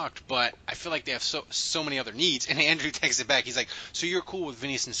 they're fucked. But I feel like they have so many other needs. And Andrew texted back, he's like, so you're cool with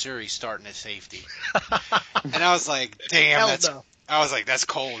Vinny Cincinnati starting at safety? And I was like, damn, I was like, that's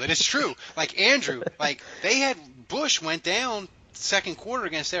cold. And it's true. Like, Andrew, they had Bush went down second quarter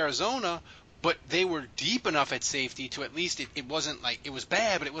against Arizona, but they were deep enough at safety to at least it wasn't like it was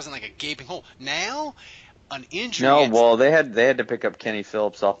bad, but it wasn't like a gaping hole. Now, an injury. No, well, they had to pick up Kenny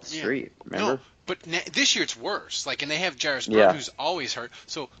Phillips off the street. Remember? No, but this year it's worse. Like, and they have Jarvis Burke, who's always hurt.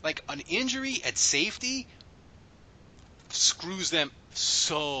 So, like, an injury at safety screws them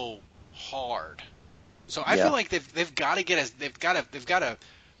so hard. So I feel like they've got to get they've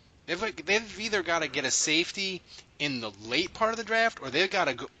either got to get a safety in the late part of the draft, or they got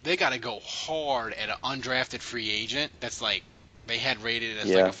to go hard at an undrafted free agent that's like they had rated as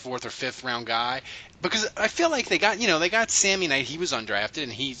like a 4th or 5th round guy, because I feel like they got Sammy Knight. He was undrafted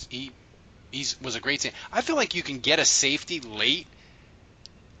and he was a great safety. I feel like you can get a safety late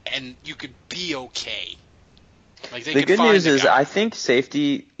and you could be okay. Like the good news is I think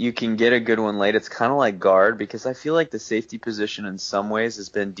safety, you can get a good one late. It's kind of like guard, because I feel like the safety position in some ways has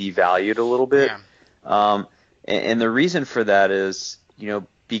been devalued a little bit. Yeah. And the reason for that is,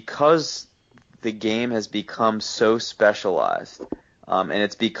 because the game has become so specialized, and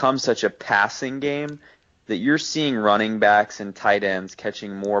it's become such a passing game that you're seeing running backs and tight ends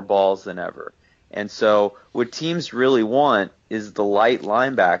catching more balls than ever. And so what teams really want is the light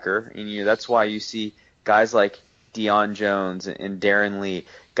linebacker, and that's why you see guys like Deion Jones and Darren Lee,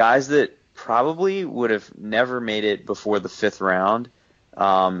 guys that probably would have never made it before the 5th round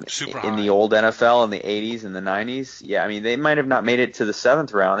in the old NFL in the 80s and the 90s. Yeah, I mean, they might have not made it to the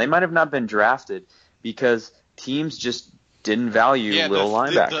 7th round. They might have not been drafted because teams just didn't value little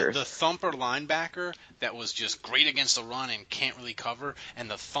linebackers. The thumper linebacker that was just great against the run and can't really cover,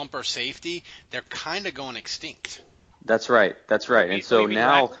 and the thumper safety, they're kind of going extinct. That's right. And so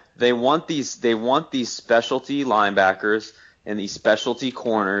now they want these specialty linebackers and these specialty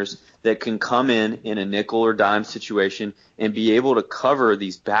corners that can come in a nickel or dime situation and be able to cover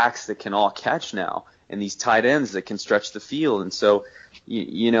these backs that can all catch now, and these tight ends that can stretch the field. And so,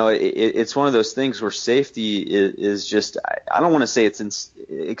 it's one of those things where safety is just, I don't want to say it's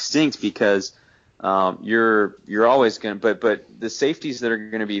extinct, because you're always going to, but the safeties that are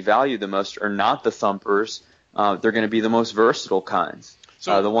going to be valued the most are not the thumpers. They're going to be the most versatile kinds.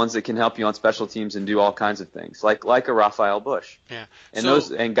 So, the ones that can help you on special teams and do all kinds of things, like a Raphael Bush. Yeah.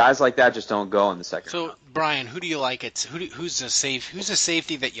 And guys like that just don't go in the second round. So, Brian, who do you like? Who's a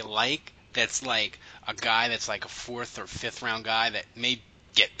safety that you like? That's like a guy that's like a 4th or 5th round guy that may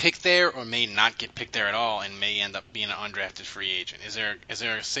get picked there or may not get picked there at all and may end up being an undrafted free agent. Is there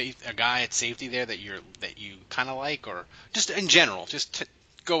a guy at safety there that you kind of like, or just in general? Just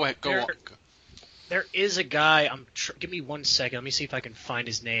go ahead. Go on. There is a guy. Give me 1 second. Let me see if I can find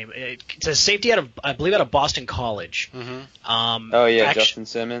his name. It's a safety out of Boston College. Mm-hmm. Justin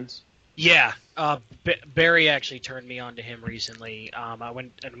Simmons. Yeah, Barry actually turned me on to him recently. I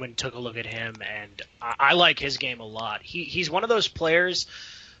went and took a look at him, and I like his game a lot. He's one of those players.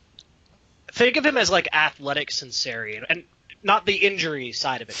 Think of him as like athletic sincerity, and not the injury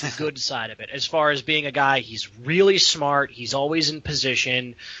side of it, the good side of it. As far as being a guy, he's really smart. He's always in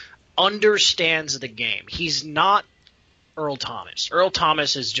position. Understands the game. He's not Earl Thomas. Earl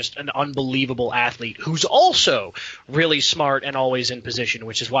Thomas is just an unbelievable athlete who's also really smart and always in position,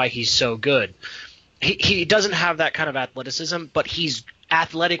 which is why he's so good. He doesn't have that kind of athleticism, but he's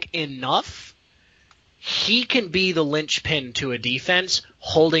athletic enough. He can be the linchpin to a defense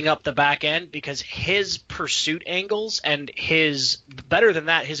holding up the back end, because his pursuit angles and his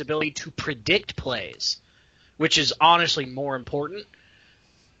ability to predict plays, which is honestly more important,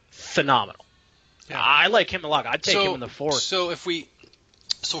 phenomenal. Yeah. I like him a lot. I'd take him in the 4th. So if we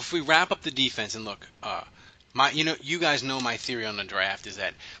wrap up the defense and look, you guys know my theory on the draft is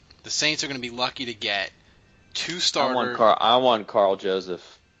that the Saints are going to be lucky to get 2 starters. I want Carl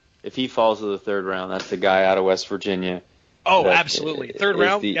Joseph. If he falls to the 3rd round, that's the guy out of West Virginia. Oh, absolutely. 3rd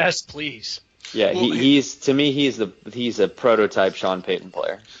round? Yes, please. Yeah, he's a prototype Sean Payton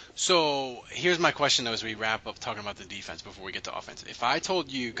player. So here's my question, though, as we wrap up talking about the defense before we get to offense. If I told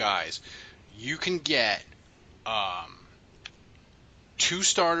you guys you can get 2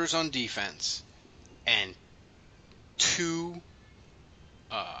 starters on defense and 2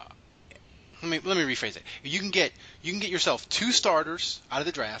 let me rephrase it. You can get yourself 2 starters out of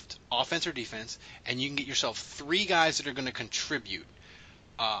the draft, offense or defense, and you can get yourself 3 guys that are going to contribute.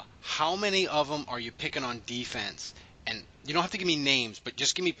 How many of them are you picking on defense? And you don't have to give me names, but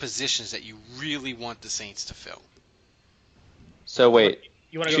just give me positions that you really want the Saints to fill. So wait,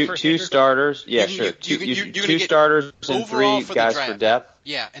 you want to go first? 2 starters? Yeah, sure. Two starters and 3 guys for depth.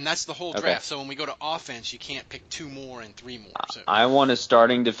 Yeah, and that's the whole draft. Okay. So when we go to offense, you can't pick 2 more and 3 more. So. I want a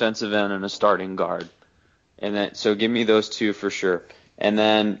starting defensive end and a starting guard, so give me those 2 for sure. And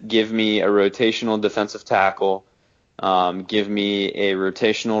then give me a rotational defensive tackle, give me a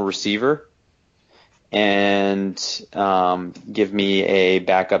rotational receiver, and give me a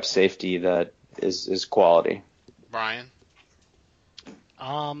backup safety that is quality. Brian?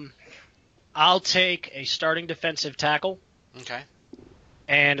 I'll take a starting defensive tackle. Okay.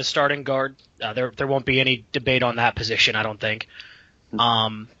 And a starting guard. There won't be any debate on that position, I don't think.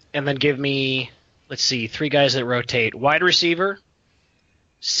 And then give me, let's see, 3 guys that rotate. Wide receiver,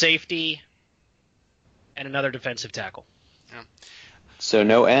 safety, and another defensive tackle. Yeah. So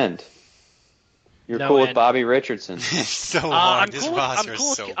no end. You're No cool end. with Bobby Richardson. So hard. I'm This cool. roster I'm is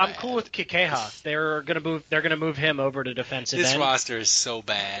cool. so I'm bad. cool with Kikeha. They're gonna move him over to defensive This end. roster is so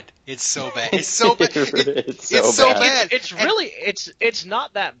bad. It's so bad. It's so bad. It's It's so bad. It's really it's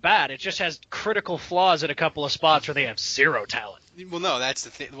not that bad. It just has critical flaws at a couple of spots where they have zero talent. Well, no, that's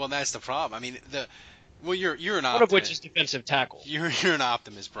the thing. Well, that's the problem. I mean, you're an optimist. One of which is defensive tackle. You're an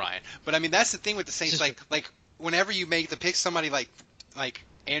optimist, Brian. But I mean, that's the thing with the Saints. Like whenever you make the pick, somebody like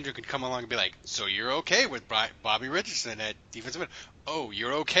Andrew could come along and be like, "So you're okay with Bobby Richardson at defensive end? Oh,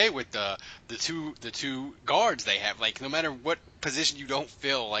 you're okay with the two guards they have? Like, no matter what position you don't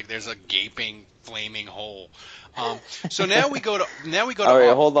fill, like there's a gaping, flaming hole." So now we go to All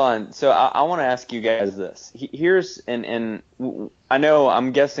right, hold on. So I want to ask you guys this. Here's and I know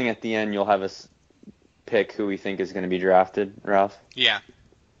I'm guessing at the end you'll have us pick who we think is going to be drafted, Ralph. Yeah.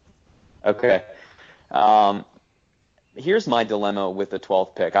 Okay. Here's my dilemma with the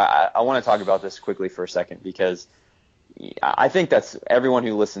 12th pick. I want to talk about this quickly for a second because I think that's everyone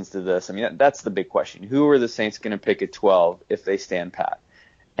who listens to this. I mean, that's the big question. Who are the Saints going to pick at 12 if they stand pat?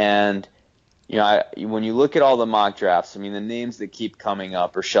 And, you know, when you look at all the mock drafts, I mean, the names that keep coming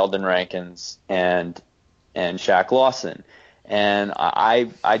up are Sheldon Rankins and Shaq Lawson. And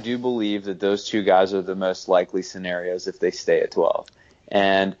I do believe that those two guys are the most likely scenarios if they stay at 12.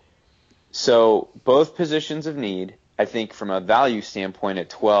 And so both positions of need. I think from a value standpoint at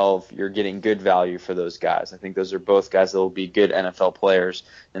 12, you're getting good value for those guys. I think those are both guys that will be good NFL players,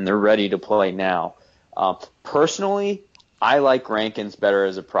 and they're ready to play now. Personally, I like Rankins better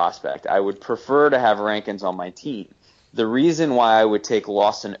as a prospect. I would prefer to have Rankins on my team. The reason why I would take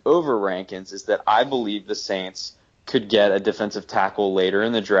Lawson over Rankins is that I believe the Saints could get a defensive tackle later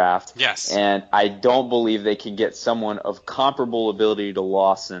in the draft. Yes. And I don't believe they could get someone of comparable ability to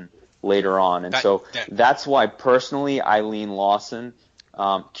Lawson later on. And that's why personally I lean Lawson.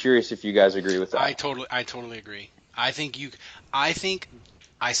 Curious if you guys agree with that. I totally agree. I think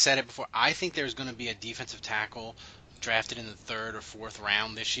I said it before. I think there's going to be a defensive tackle drafted in the 3rd or 4th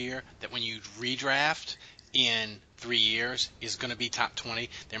round this year that when you redraft in 3 years is going to be top 20.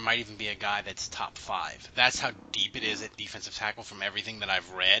 There might even be a guy that's top 5. That's how deep it is at defensive tackle from everything that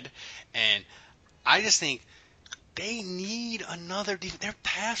I've read. And I just think they need another their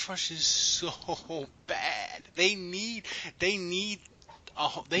pass rush is so bad. They need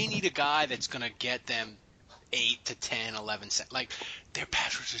a guy that's going to get them 8 to 10, 11 like their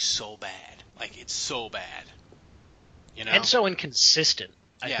pass rush is so bad. Like it's so bad. You know? And so inconsistent,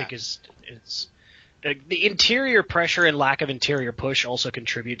 I think is the interior pressure and lack of interior push also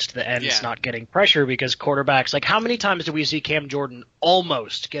contributes to the ends not getting pressure because quarterbacks, like how many times did we see Cam Jordan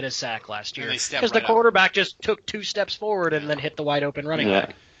almost get a sack last year? Because the quarterback just took 2 steps forward and then hit the wide open running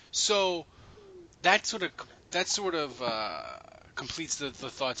back. So that sort of completes the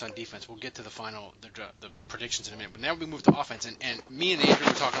thoughts on defense. We'll get to the predictions in a minute. But now we move to offense, and me and Andrew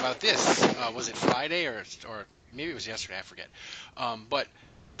were talking about this. Was it Friday or maybe it was yesterday? I forget. But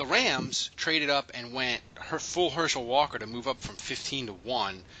the Rams traded up and went full Herschel Walker to move up from 15 to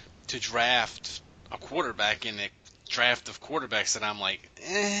 1 to draft a quarterback in a draft of quarterbacks that I'm like,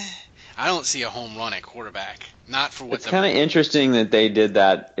 I don't see a home run at quarterback. Not for what it's kind of interesting that they did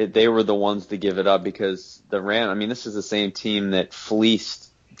that. They were the ones to give it up because the Rams. I mean, this is the same team that fleeced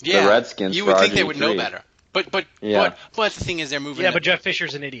the Redskins. You would for think RG3. they would know better. But the thing is, they're moving. Yeah, but Jeff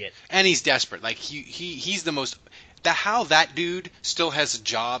Fisher's an idiot, and he's desperate. Like he's the most. How that dude still has a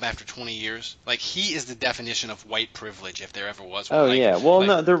job after 20 years, like he is the definition of white privilege if there ever was one.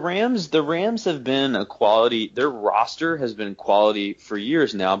 No, the Rams have been a quality. Their roster has been quality for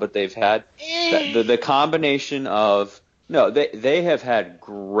years now, but they've had the combination of they have had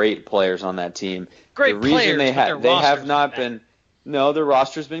great players on that team. Great players, they have not been. No, the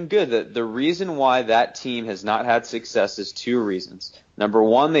roster's been good. The reason why that team has not had success is 2 reasons. Number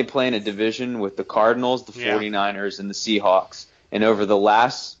one, they play in a division with the Cardinals, the 49ers, and the Seahawks. And over the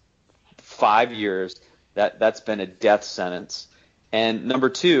last 5 years, that's been a death sentence. And number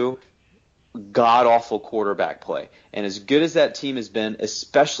 2, god-awful quarterback play. And as good as that team has been,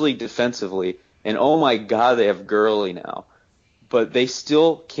 especially defensively, and oh my God, they have Gurley now. but they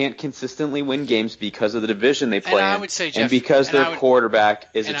still can't consistently win games because of the division they play I in, would say and because their quarterback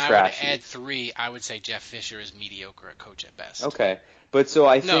is a trash. I would add 3. I would say Jeff Fisher is mediocre at coach at best. Okay, but so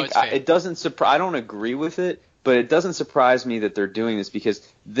I think it doesn't I don't agree with it, but it doesn't surprise me that they're doing this because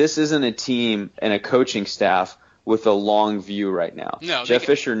this isn't a team and a coaching staff with a long view right now. No, Jeff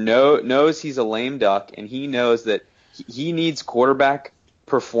Fisher knows he's a lame duck, and he knows that he needs quarterback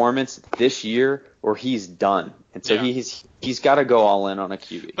performance this year or he's done. And so he's got to go all in on a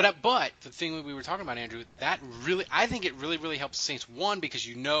QB. But the thing we were talking about, Andrew, I think it really helps the Saints. One, because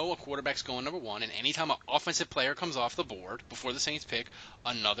a quarterback's going number 1, and anytime an offensive player comes off the board before the Saints pick,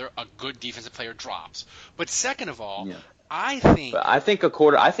 a good defensive player drops. But second of all, I think a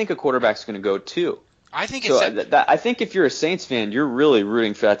quarterback's going to go 2. I think if you're a Saints fan, you're really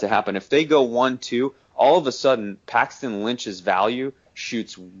rooting for that to happen. If they go 1-2, all of a sudden Paxton Lynch's value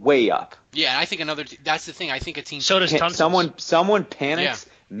shoots way up. Yeah, I think that's the thing. I think a team. So does someone panics,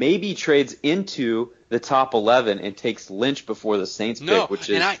 maybe trades into the top 11 and takes Lynch before the Saints pick, which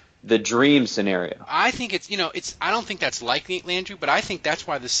is the dream scenario. I think I don't think that's likely, Andrew, but I think that's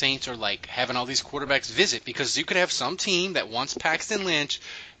why the Saints are like having all these quarterbacks visit, because you could have some team that wants Paxton Lynch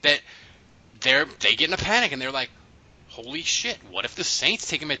that they get in a panic and they're like, holy shit, what if the Saints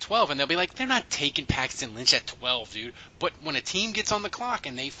take him at 12? And they'll be like, they're not taking Paxton Lynch at 12, dude. But when a team gets on the clock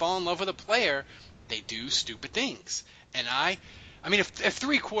and they fall in love with a player, they do stupid things. And I mean, if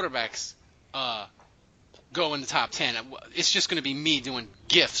 3 quarterbacks go in the top 10, it's just going to be me doing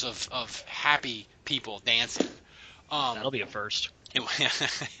GIFs of happy people dancing. That'll be a first.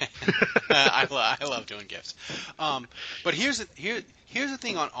 I love doing GIFs. But here's the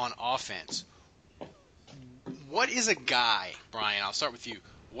thing on offense. What is a guy, Brian, I'll start with you.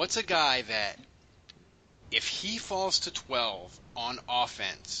 What's a guy that if he falls to 12 on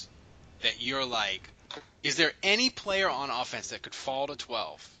offense that you're like, is there any player on offense that could fall to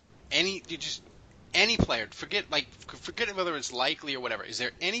 12? Any player, forget whether it's likely or whatever. Is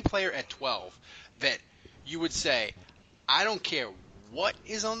there any player at 12 that you would say, I don't care what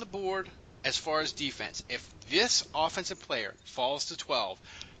is on the board as far as defense, if this offensive player falls to 12,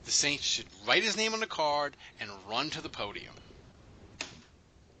 the Saints should write his name on the card and run to the podium?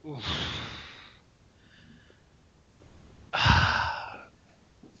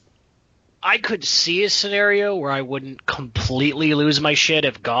 I could see a scenario where I wouldn't completely lose my shit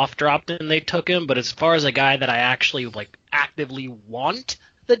if Goff dropped and they took him, but as far as a guy that I actually actively want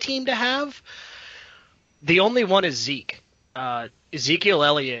the team to have, the only one is Zeke. Ezekiel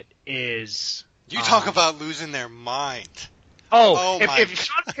Elliott is... You talk about losing their mind. If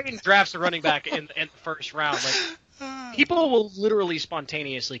Sean Payton drafts a running back in the first round, people will literally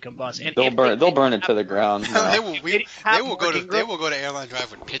spontaneously combust. And they'll burn it to the ground. They will go to Airline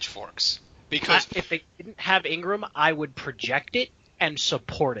Drive with pitchforks. Because if they didn't have Ingram, I would project it and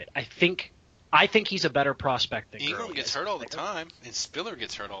support it. I think he's a better prospect than Ingram gets hurt all the time, and Spiller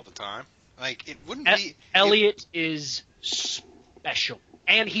gets hurt all the time. It wouldn't be. Elliott is special,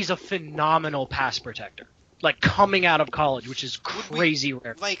 and he's a phenomenal pass protector. Coming out of college, which is crazy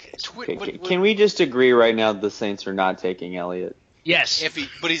rare. Can we just agree right now that the Saints are not taking Elliott? Yes.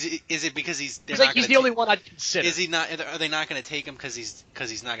 Is it because he's the only one I'd consider? Is he not? Are they not going to take him because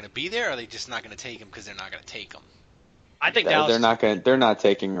he's not going to be there? Or are they just not going to take him because they're not going to take him? I think they're not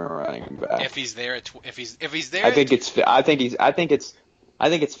taking a running back. If he's there, if he's there, I think it's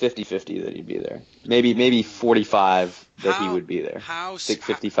 50-50 that he'd be there. Maybe 45 that he would be there.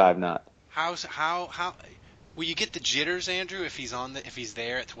 55 not. How will you get the jitters, Andrew? If he's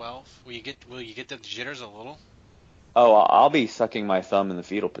there at 12, will you get the jitters a little? Oh, I'll be sucking my thumb in the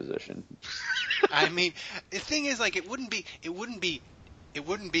fetal position. I mean, the thing is, it wouldn't be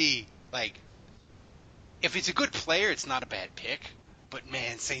like, if it's a good player, it's not a bad pick. But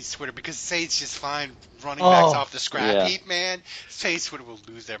man, Saints Twitter, because Saints just find running backs off the scrap heap, man. Saints Twitter will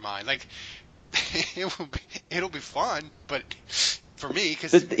lose their mind. It'll be fun, but for me,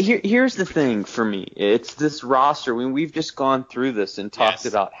 because here's the thing for me, it's this roster. We've just gone through this and talked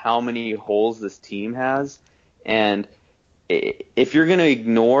about how many holes this team has, and if you're going to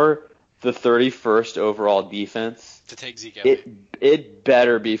ignore the 31st overall defense, to take Zeke out, it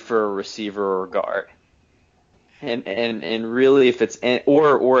better be for a receiver or guard. And really, if it's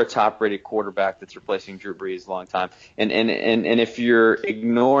or a top rated quarterback that's replacing Drew Brees a long time, and if you're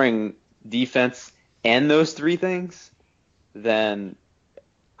ignoring defense and those 3 things, then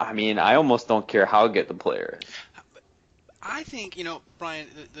I mean, I almost don't care how good the player is. I think, Brian,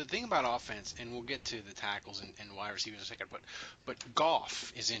 the thing about offense, and we'll get to the tackles and wide receivers in a second, but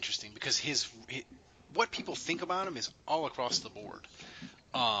Goff is interesting because his what people think about him is all across the board.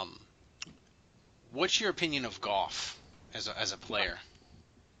 What's your opinion of Goff? as a player.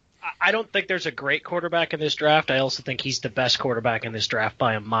 I don't think there's a great quarterback in this draft. I also think he's the best quarterback in this draft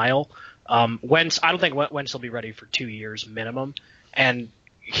by a mile. Wentz, I don't think Wentz will be ready for 2 years minimum, and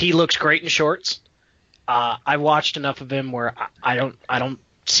he looks great in shorts. I watched enough of him where I don't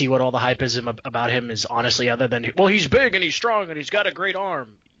see what all the hype is about him is honestly other than, well, he's big and he's strong and he's got a great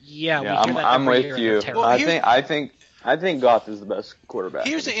arm. Yeah, we hear that I'm every with year. you. I think Goff is the best quarterback.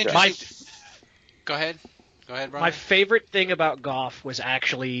 Here's the interesting. Go ahead, Brian. My favorite thing about Goff was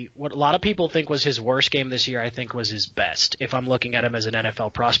actually what a lot of people think was his worst game this year. I think was his best if I'm looking at him as an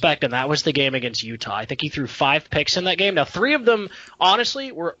NFL prospect, and that was the game against Utah. I think he threw 5 picks in that game. Now 3 of them,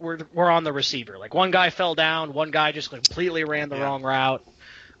 honestly, were on the receiver. Like one guy fell down, one guy just completely ran the wrong route.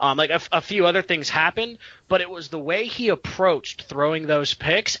 Like a few other things happened, but it was the way he approached throwing those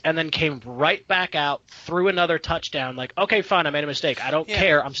picks and then came right back out, threw another touchdown. Like, okay, fine, I made a mistake. I don't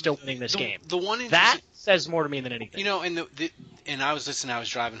care. I'm still winning this game. The one that says more to me than anything. You know, and I was listening. I was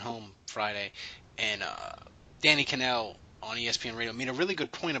driving home Friday, and Danny Cannell on ESPN Radio made a really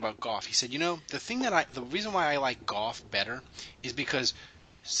good point about Goff. He said, you know, the reason why I like Goff better is because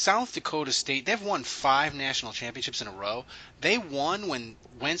South Dakota State, they've won 5 national championships in a row. They won when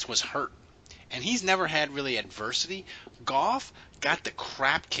Wentz was hurt, and he's never had really adversity. Goff got the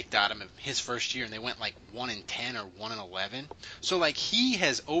crap kicked out of him his first year, and they went like 1-10 or 1-11. So like he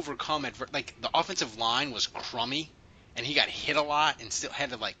has overcome like the offensive line was crummy, and he got hit a lot and still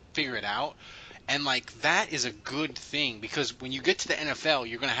had to like figure it out. And like that is a good thing because when you get to the NFL,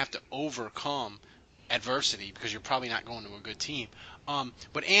 you're going to have to overcome adversity because you're probably not going to a good team.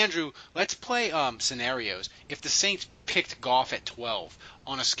 But Andrew, let's play scenarios. If the Saints picked Goff at 12,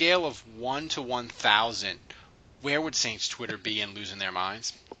 on a scale of 1 to 1,000, where would Saints Twitter be in losing their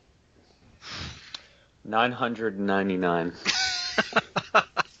minds? 999.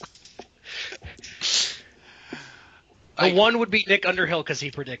 The one would be Nick Underhill because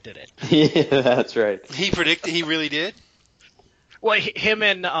he predicted it. Yeah, that's right. He really did? Well, him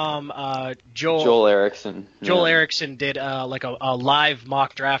and Joel Erickson. Joel Erickson did like a live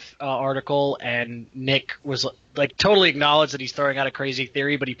mock draft article, and Nick was like totally acknowledged that he's throwing out a crazy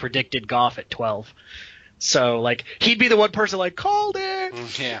theory, but he predicted Goff at 12. So like he'd be the one person like called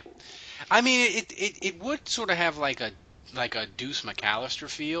it. Yeah, I mean it would sort of have like a Deuce McAllister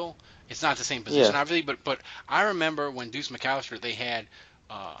feel. It's not the same position, obviously, but I remember when Deuce McAllister they had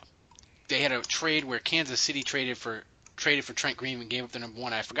a trade where Kansas City traded for Trent Green and gave up the number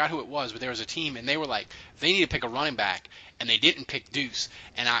 1. I forgot who it was, but there was a team, and they were like, they need to pick a running back, and they didn't pick Deuce.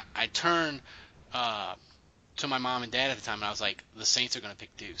 And I turned to my mom and dad at the time, and I was like, the Saints are going to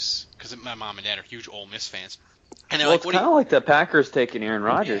pick Deuce, because my mom and dad are huge Ole Miss fans. And they're it's kind of like the Packers taking Aaron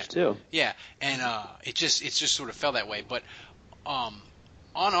Rodgers, too. Yeah, and it just sort of fell that way. But on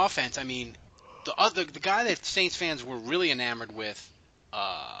offense, I mean, the guy that Saints fans were really enamored with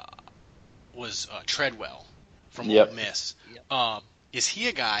was Treadwell from Ole Miss. Is he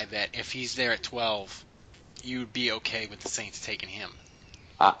a guy that if he's there at 12, you'd be okay with the Saints taking him?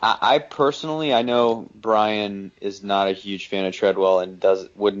 I personally, I know Brian is not a huge fan of Treadwell and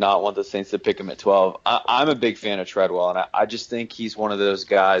would not want the Saints to pick him at 12. I'm a big fan of Treadwell, and I just think he's one of those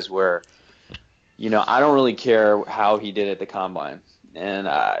guys where, you know, I don't really care how he did at the Combine, and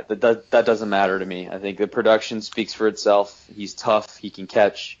that doesn't matter to me. I think the production speaks for itself. He's tough. He can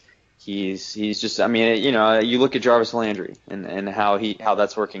catch. He's just, I mean, you know, you look at Jarvis Landry and how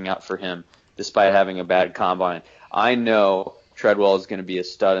that's working out for him despite having a bad Combine. I know Treadwell is going to be a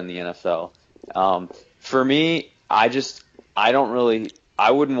stud in the NFL. For me, I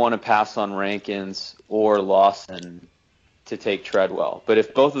wouldn't want to pass on Rankins or Lawson to take Treadwell. But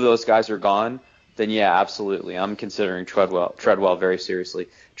if both of those guys are gone, then yeah, absolutely. I'm considering Treadwell very seriously.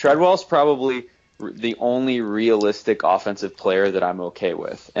 Treadwell's probably the only realistic offensive player that I'm okay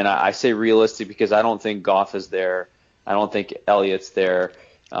with. And I say realistic because I don't think Goff is there. I don't think Elliott's there.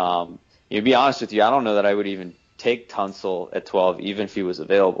 To be honest with you, I don't know that I would even take Tunsil at 12, even if he was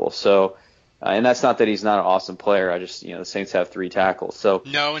available. So, and that's not that he's not an awesome player. I just, the Saints have 3 tackles. So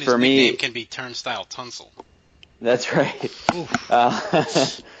no, and his nickname can be Turnstile Tunsil. That's right.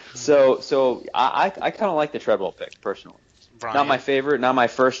 So I kind of like the Treadwell pick personally. Brian, not my favorite, not my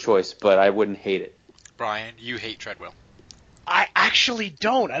first choice, but I wouldn't hate it. Brian, you hate Treadwell. I actually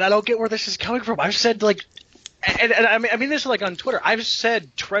don't, and I don't get where this is coming from. I've said and I mean this like on Twitter. I've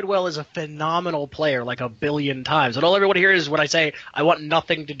said Treadwell is a phenomenal player like a billion times, and all everyone hears is when I say I want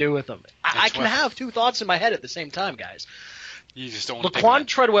nothing to do with him. I can have 2 thoughts in my head at the same time, guys. You just don't want to Laquan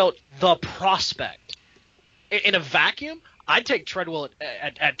Treadwell, the prospect. In a vacuum, I'd take Treadwell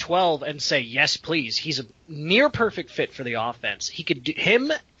at 12 and say, yes, please. He's a near perfect fit for the offense. He could do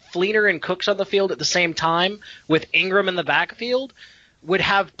him Fleener and Cooks on the field at the same time with Ingram in the backfield would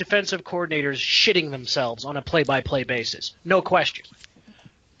have defensive coordinators shitting themselves on a play-by-play basis. No question.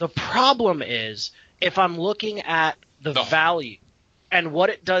 The problem is, if I'm looking at the value and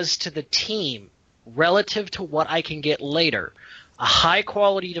what it does to the team relative to what I can get later, a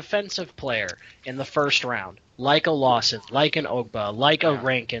high-quality defensive player in the first round, like a Lawson, like an Ogba, like a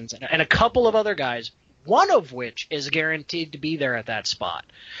Rankins, and a couple of other guys, one of which is guaranteed to be there at that spot.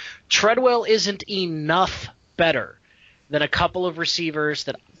 Treadwell isn't enough better than a couple of receivers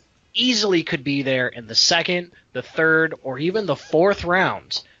that easily could be there in the second, the third, or even the fourth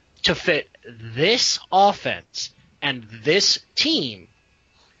rounds to fit this offense and this team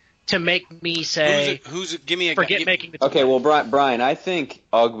to make me say, forget making the team. Okay, well, Brian, I think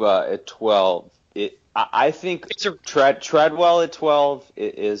Ogba at 12, I think Treadwell at 12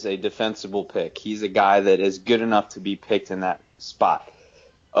 is a defensible pick. He's a guy that is good enough to be picked in that spot.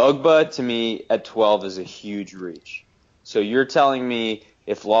 Ogba, to me, at 12 is a huge reach. So you're telling me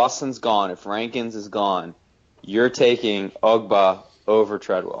if Lawson's gone, if Rankins is gone, you're taking Ogba over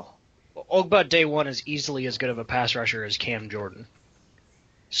Treadwell. Ogba day one is easily as good of a pass rusher as Cam Jordan.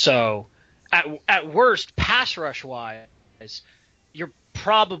 So at worst, pass rush wise, you're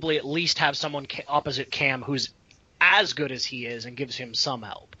probably at least have someone opposite Cam who's as good as he is and gives him some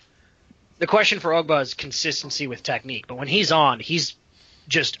help. The question for Ogba is consistency with technique, but when he's on, he's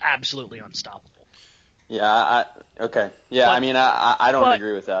just absolutely unstoppable. Yeah, okay. Yeah, but, I mean, I don't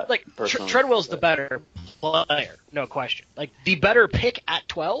agree with that. Like, Treadwell's the better player, no question. Like, the better pick at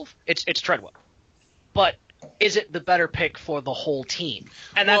 12, it's Treadwell. But is it the better pick for the whole team?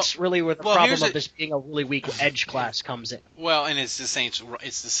 And that's really where the problem of this being a really weak edge class comes in. Well, and it's the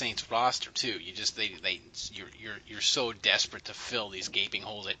Saints roster too. You just you're so desperate to fill these gaping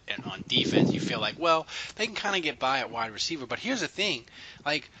holes on defense. You feel like, well, they can kind of get by at wide receiver. But here's the thing,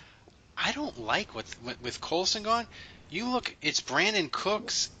 like, I don't like with Colson gone. You look, it's Brandon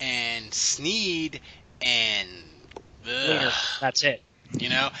Cooks and Snead and that's it. You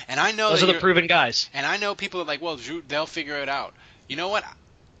know, and I know those are the proven guys. And I know people are like, well, Drew, they'll figure it out. You know what?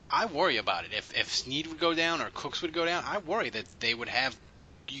 I worry about it. If Snead would go down or Cooks would go down, I worry that they would have.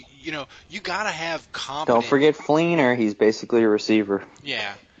 You know, you gotta have competent. Don't forget Fleener. He's basically a receiver.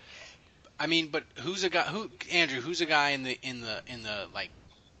 Yeah, I mean, but who's a guy? Who's a guy in the like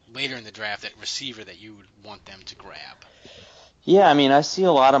later in the draft, that receiver that you would want them to grab? Yeah, I mean, I see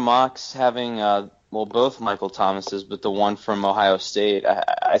a lot of mocks having, both Michael Thomases, but the one from Ohio State.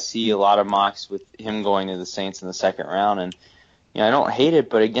 I see a lot of mocks with him going to the Saints in the second round, and I don't hate it,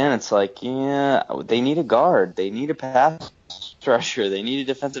 but again, it's like, they need a guard, they need a pass rusher, they need a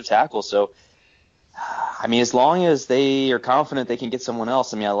defensive tackle. So, I mean, as long as they are confident they can get someone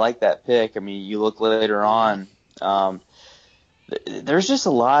else, I mean, I like that pick. I mean, you look later on. There's just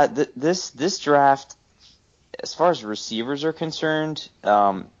a lot. This draft, as far as receivers are concerned,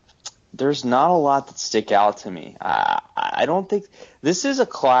 there's not a lot that stick out to me. I don't think this is a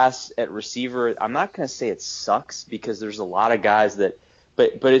class at receiver. I'm not going to say it sucks because there's a lot of guys that,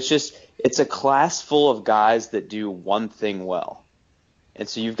 but it's a class full of guys that do one thing well. And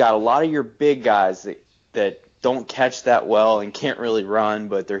so you've got a lot of your big guys that don't catch that well and can't really run,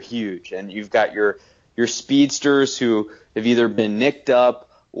 but they're huge. And you've got your speedsters who have either been nicked up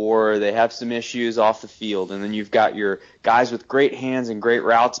or they have some issues off the field. And then you've got your guys with great hands and great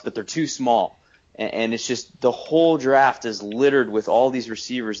routes, but they're too small. And it's just the whole draft is littered with all these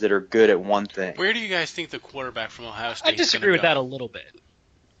receivers that are good at one thing. Where do you guys think the quarterback from Ohio State? I disagree with that a little bit.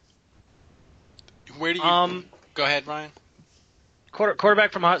 Where do you go ahead, Ryan?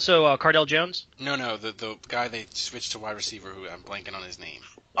 Quarterback from Cardell Jones? No, the guy they switched to wide receiver, who I'm blanking on his name.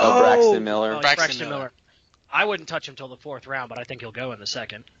 Braxton Miller. Braxton Miller. I wouldn't touch him till the fourth round, but I think he'll go in the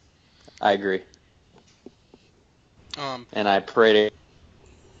second. I agree. And I pray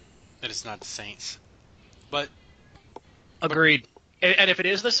that it's not the Saints. But agreed. And if it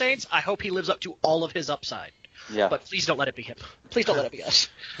is the Saints, I hope he lives up to all of his upside. Yeah. But please don't let it be him. Please don't let it be us.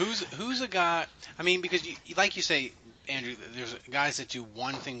 Who's a guy? I mean, because like you say, Andrew, there's guys that do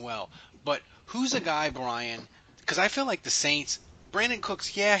one thing well. But who's a guy, Brian? Because I feel like the Saints. Brandon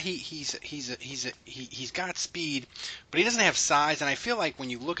Cooks, yeah, he's got speed, but he doesn't have size. And I feel like when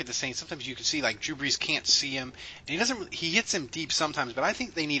you look at the Saints, sometimes you can see like Drew Brees can't see him, and he hits him deep sometimes. But I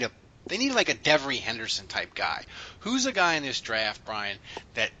think they need like a Devery Henderson type guy. Who's a guy in this draft, Brian,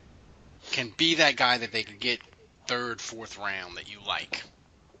 that can be that guy that they could get third, fourth round that you like?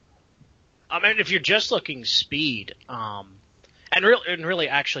 I mean, if you're just looking speed, and really,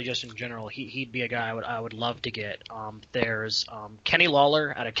 actually, just in general, he'd be a guy I would love to get. There's Kenny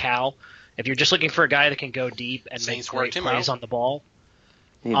Lawler out of Cal. If you're just looking for a guy that can go deep and make great plays on the ball,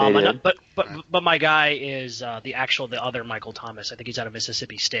 They did. But my guy is the other Michael Thomas. I think he's out of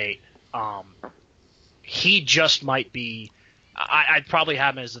Mississippi State. He just might be. I'd probably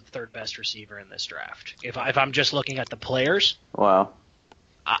have him as the third best receiver in this draft. If I'm just looking at the players. Wow.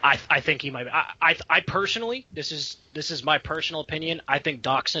 I think he might be. I personally, this is my personal opinion. I think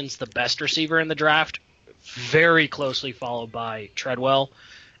Doxson's the best receiver in the draft, very closely followed by Treadwell,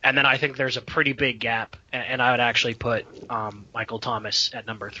 and then I think there's a pretty big gap, and I would actually put Michael Thomas at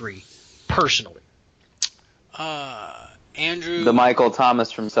number 3, personally. Andrew, the Michael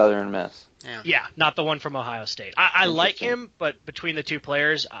Thomas from Southern Miss. Yeah, not the one from Ohio State. I like him, but between the two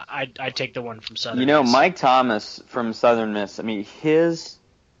players, I'd take the one from Southern Miss. Mike Thomas from Southern Miss. I mean, his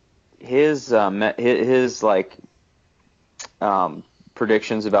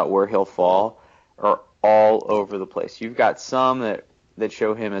predictions about where he'll fall are all over the place. You've got some that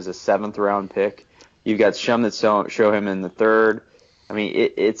show him as a 7th round pick. You've got some that show him in the 3rd. I mean,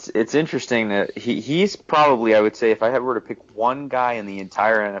 it's interesting that he's probably, I would say, if I were to pick one guy in the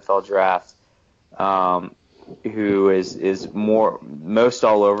entire NFL draft who is most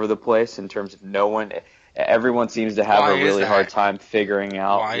all over the place in terms of everyone seems to have a really hard time figuring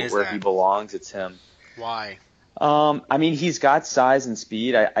out where he belongs. It's him. Why? I mean, he's got size and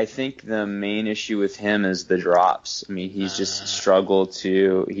speed. I think the main issue with him is the drops. I mean, he's just struggled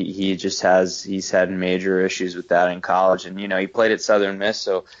to. He's had major issues with that in college, and he played at Southern Miss,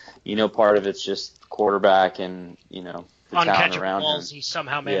 so part of it's just quarterback and the talent around balls him. He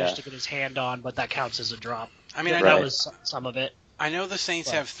somehow managed to get his hand on, but that counts as a drop. I mean, that was some of it. I know the Saints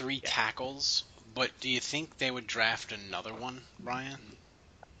have 3 tackles, but do you think they would draft another one, Ryan?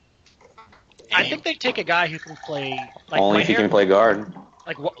 I think they'd take a guy who can play. Only if he can play guard.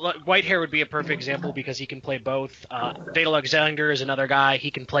 Like Whitehair would be a perfect example because he can play both. Dave Alexander is another guy.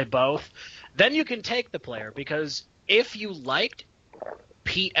 He can play both. Then you can take the player because if you liked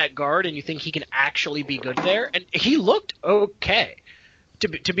Pete at guard and you think he can actually be good there, and he looked okay.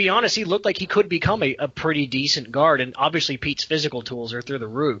 To be honest, he looked like he could become a pretty decent guard, and obviously Pete's physical tools are through the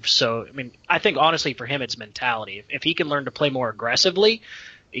roof. So, I mean, I think honestly for him it's mentality. If he can learn to play more aggressively,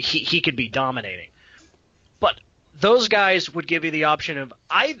 he could be dominating. But those guys would give you the option of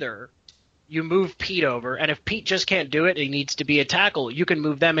either you move Pete over, and if Pete just can't do it, he needs to be a tackle, you can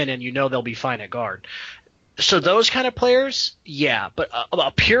move them in and they'll be fine at guard. So those kind of players, yeah. But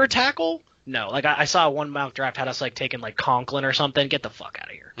a pure tackle, no. Like I saw one mock draft had us taking Conklin or something. Get the fuck out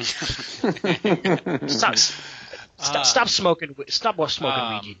of here. Stop smoking. Stop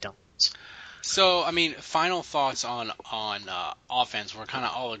smoking weed, you dumb. So, I mean, final thoughts on offense. We're kind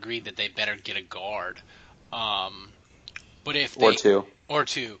of all agreed that they better get a guard. But if they, or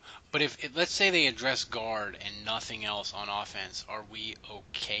two. But if let's say they address guard and nothing else on offense, are we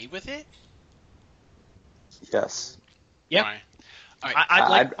okay with it? Yes. Yeah. All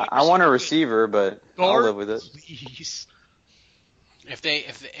right. I want a receiver, but guard, I'll live with it. Please. If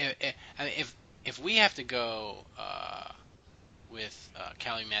we have to go with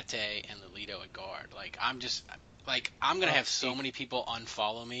Calumet and Lelito at guard, I'm gonna have so many people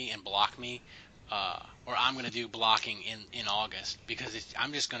unfollow me and block me, or I'm gonna do blocking in August because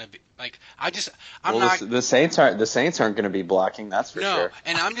I'm just gonna be the Saints aren't gonna be blocking, that's for sure. No,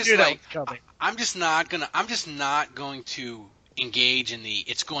 and I'm just not going to engage in the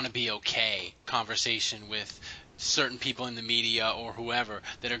 "it's going to be okay" conversation with certain people in the media or whoever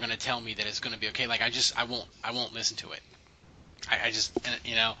that are going to tell me that it's going to be okay. I won't listen to it. I just,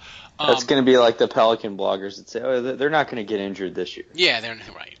 That's going to be like the Pelican bloggers that say, "Oh, they're not going to get injured this year." Yeah, they're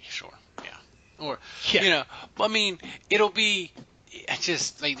right. Sure. Yeah. Or I mean, it'll be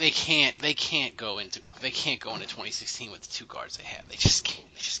just they can't go into 2016 with the 2 guards they have. They just can't.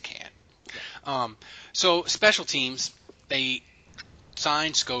 So special teams, they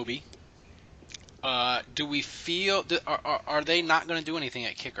signed Scobie. Do we feel are they not going to do anything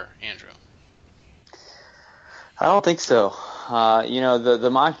at kicker, Andrew? I don't think so. The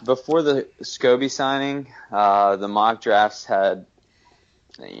mock before the Scobie signing, the mock drafts had.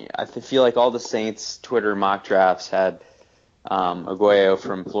 I feel like all the Saints Twitter mock drafts had Aguayo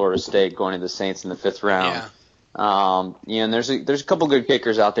from Florida State going to the Saints in the 5th round. Yeah. And there's a couple good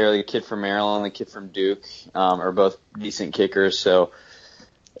kickers out there. The kid from Maryland, the kid from Duke, are both decent kickers. So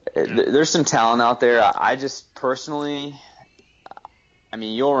there's some talent out there. I just personally. I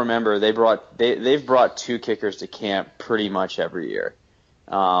mean, you'll remember they've brought 2 kickers to camp pretty much every year.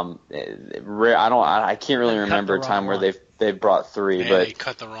 I can't really remember a time where they've brought 3, but they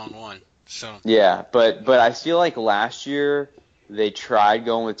cut the wrong one. So yeah, but I feel like last year they tried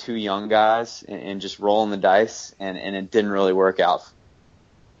going with 2 young guys and just rolling the dice, and it didn't really work out.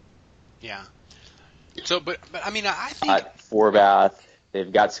 Yeah. So, but I mean, I think Forbath,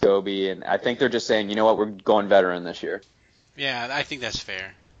 They've got Scobie, and I think they're just saying, you know what, we're going veteran this year. Yeah, I think that's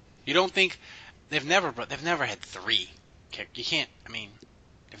fair. You don't think they've never had 3 kick? You can't. I mean,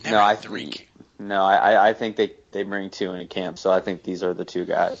 they've never had 3 kick. No, I think they bring 2 into camp, so I think these are the 2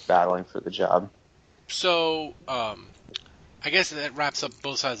 guys battling for the job. So, I guess that wraps up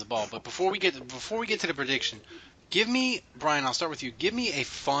both sides of the ball. But before we get to the prediction, give me, Brian, I'll start with you. Give me a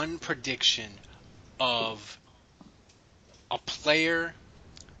fun prediction of a player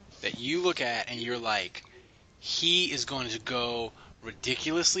that you look at and you're like, he is going to go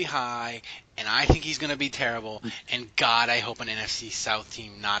ridiculously high, and I think he's going to be terrible, and God, I hope an NFC South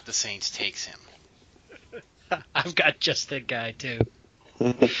team, not the Saints, takes him. I've got just that guy, too.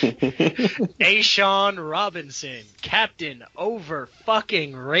 A'Shawn Robinson, captain, over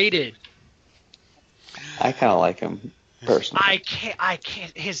fucking rated. I kind of like him personally. I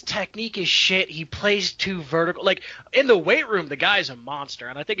can't. His technique is shit. He plays too vertical. Like, in the weight room, the guy's a monster,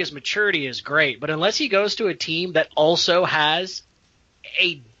 and I think his maturity is great. But unless he goes to a team that also has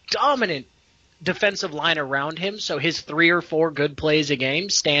a dominant defensive line around him, so his 3 or 4 good plays a game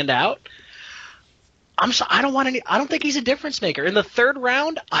stand out, I don't think he's a difference maker. In the 3rd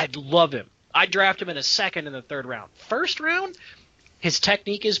round, I'd love him. I'd draft him in a 2nd in the 3rd round. 1st round, his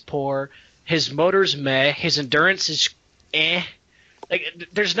technique is poor. His motor's meh. His endurance is eh. Like,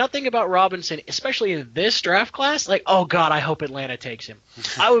 there's nothing about Robinson, especially in this draft class. Like, oh God, I hope Atlanta takes him.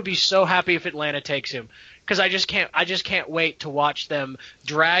 I would be so happy if Atlanta takes him, because I just can't wait to watch them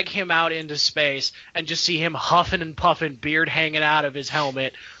drag him out into space and just see him huffing and puffing, beard hanging out of his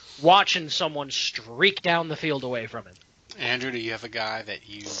helmet, watching someone streak down the field away from him. Andrew, do you have a guy that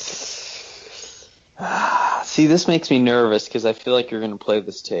you... See, this makes me nervous because I feel like you're going to play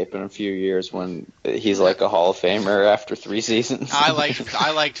this tape in a few years when he's like a Hall of Famer after 3 seasons. I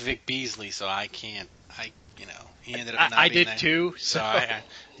liked Vic Beasley, so I can't. He ended up not I being did there. too. So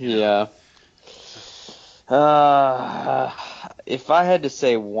yeah. If I had to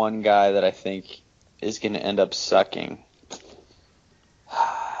say one guy that I think is going to end up sucking,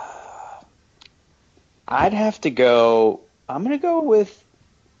 I'd have to go. I'm going to go with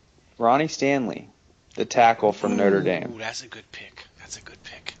Ronnie Stanley, the tackle from Notre Dame. Ooh, that's a good pick.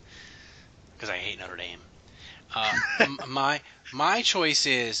 Because I hate Notre Dame. My choice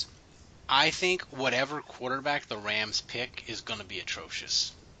is, I think whatever quarterback the Rams pick is going to be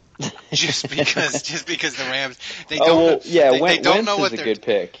atrocious. just because the Rams they don't they don't know what they're. Good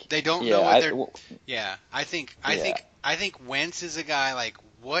pick. They don't know what they're. Yeah, I think Wentz is a guy like,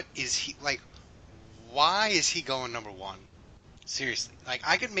 what is he like? Why is he going number 1? Seriously, like,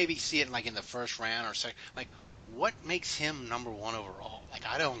 I could maybe see it like in the 1st round or second. Like, what makes him number 1 overall? Like,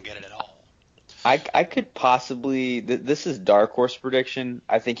 I don't get it at all. I could possibly. This is dark horse prediction.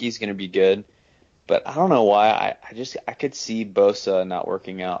 I think he's going to be good, but I don't know why. I could see Bosa not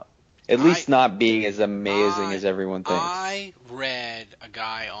working out. At least not being as amazing as everyone thinks. I read a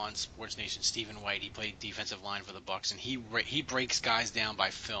guy on Sports Nation, Stephen White. He played defensive line for the Bucs, and he breaks guys down by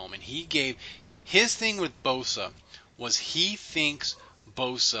film. And he gave his thing with Bosa was he thinks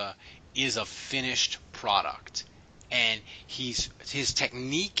Bosa is a finished product, and his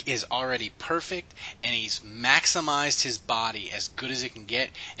technique is already perfect, and he's maximized his body as good as it can get,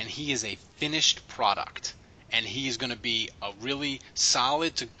 and he is a finished product. And he is going to be a really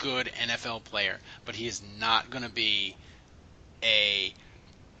solid to good NFL player, but he is not going to be a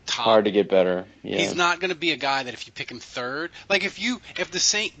top. Hard to get better. Yeah. He's not going to be a guy that if you pick him 3rd, like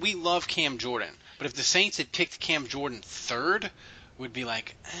we love Cam Jordan, but if the Saints had picked Cam Jordan 3rd, we'd be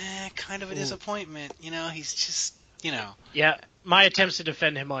like, kind of a disappointment. He's just, Yeah, my attempts to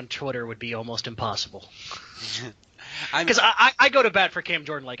defend him on Twitter would be almost impossible. Because I go to bat for Cam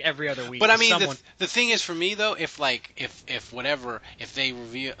Jordan like every other week. But I mean, the thing is for me though, if they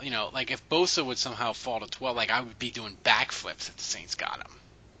reveal, if Bosa would somehow fall to 12, like, I would be doing backflips if the Saints got him,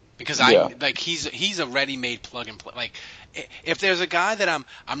 because he's a ready-made plug and play. Like, if there's a guy that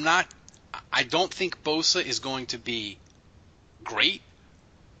I don't think Bosa is going to be great,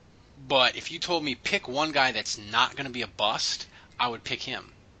 but if you told me pick one guy that's not going to be a bust, I would pick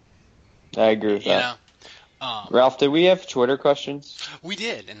him. I agree with that. Ralph, did we have Twitter questions? We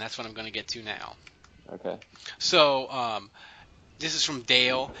did, and that's what I'm going to get to now. Okay. So, this is from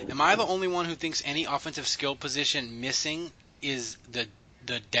Dale. Am I the only one who thinks any offensive skill position missing is the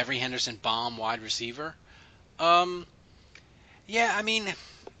Devery Henderson bomb wide receiver? Yeah, I mean,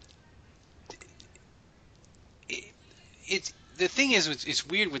 the thing is, it's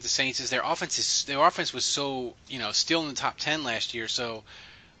weird with the Saints is their offense was so, still in the top 10 last year, so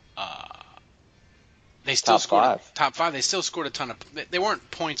They still scored five. top 5. They still scored a ton of. They weren't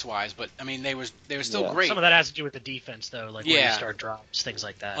points wise, but I mean they were still great. Some of that has to do with the defense, though, like when you start drops, things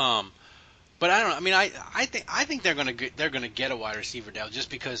like that. But I don't know. I mean, I think they're gonna get a wide receiver, Dale, just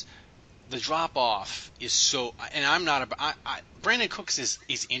because the drop off is so. And I'm not Brandon Cooks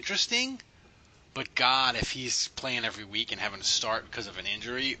is interesting, but God, if he's playing every week and having to start because of an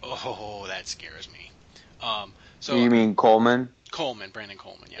injury, that scares me. So you mean Coleman? Brandon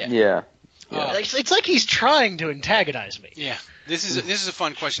Coleman, yeah. Yeah. It's like he's trying to antagonize me. Yeah. This is a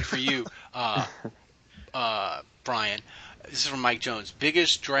fun question for you, Brian. This is from Mike Jones. Bigger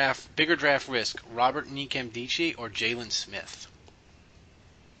draft risk: Robert Nkemdiche or Jalen Smith?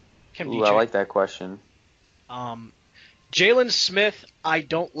 Ooh, I like that question. Jalen Smith, I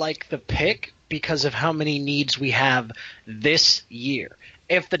don't like the pick because of how many needs we have this year.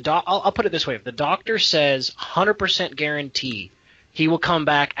 If I'll put it this way: if the doctor says 100% guarantee he will come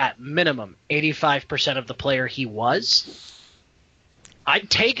back at minimum 85% of the player he was, I'd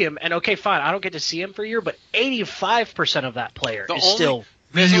take him, and okay, fine, I don't get to see him for a year, but 85% of that player is still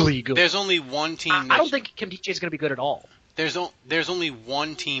really good. There's only one team. I don't think Kim DJ is going to be good at all. There's only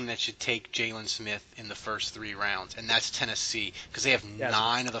one team that should take Jalen Smith in the first 3 rounds, and that's Tennessee, because they have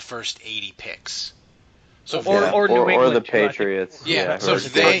 9 of the first 80 picks. So or New England, or the Patriots. Yeah, so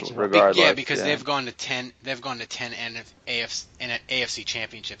because they've gone to 10 AFC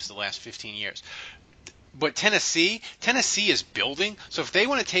championships the last 15 years. But Tennessee is building. So if they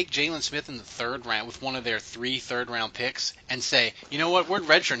want to take Jalen Smith in the 3rd round with one of their 3 third-round picks and say, you know what, we're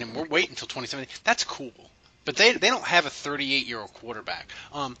redshirting him, we're waiting until 2017, that's cool. But they don't have a 38-year-old quarterback.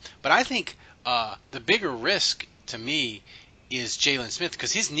 But I think the bigger risk to me is Jalen Smith,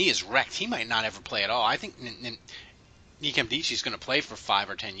 because his knee is wrecked. He might not ever play at all. I think Nkemdiche is going to play for 5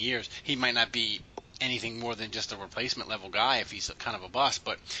 or 10 years. He might not be anything more than just a replacement level guy if he's kind of a bust,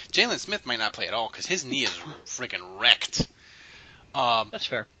 but Jalen Smith might not play at all because his knee is freaking wrecked. That's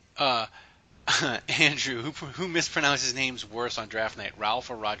fair. Andrew, who mispronounces names worse on draft night, Ralph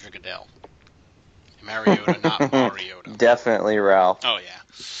or Roger Goodell? Mariota, not Mariota. Definitely Ralph. Oh yeah.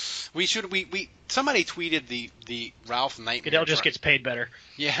 Somebody tweeted the Ralph Nightmare. Goodell just gets paid better.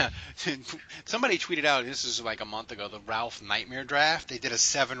 Yeah. Somebody tweeted out, this is like a month ago, the Ralph Nightmare draft. They did a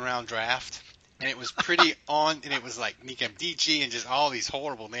 7-round draft, and it was pretty and it was like Nkemdiche and just all these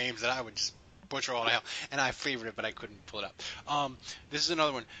horrible names that I would just butcher all to hell. And I favored it, but I couldn't pull it up. This is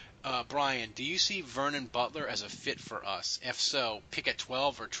another one. Brian, do you see Vernon Butler as a fit for us? If so, pick at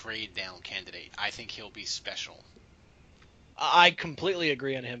 12 or trade down candidate. I think he'll be special. I completely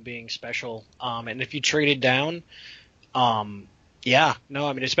agree on him being special. And if you traded down,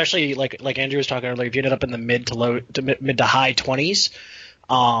 especially like Andrew was talking earlier, if you ended up in the mid to high 20s,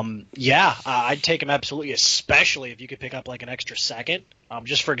 I'd take him absolutely, especially if you could pick up like an extra second.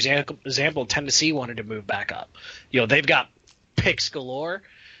 Just for example, Tennessee wanted to move back up. They've got picks galore,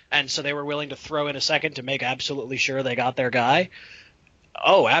 and so they were willing to throw in a second to make absolutely sure they got their guy.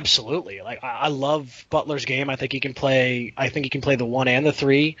 Oh, absolutely. Like I love Butler's game. I think he can play the 1 and the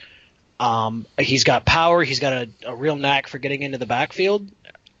 3. He's got power. He's got a real knack for getting into the backfield.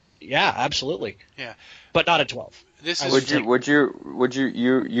 Yeah, absolutely. Yeah, but not at 12. Would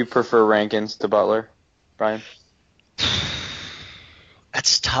you prefer Rankins to Butler, Brian?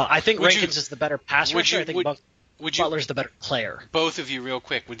 That's tough. I think Rankins is the better pass rusher. I think Butler's the better player. Both of you, real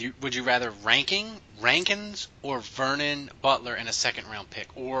quick, would you rather Rankins or Vernon Butler in a 2nd-round pick,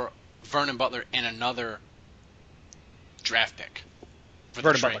 or Vernon Butler in another draft pick?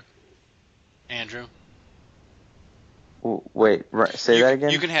 Vernon Butler. Andrew? Wait, say that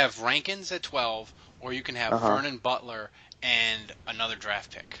again? You can have Rankins at 12, or you can have Vernon Butler and another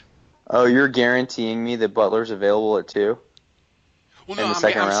draft pick. Oh, you're guaranteeing me that Butler's available at 2? Well, no, I'm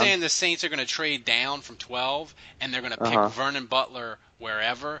saying the Saints are going to trade down from 12, and they're going to pick Vernon Butler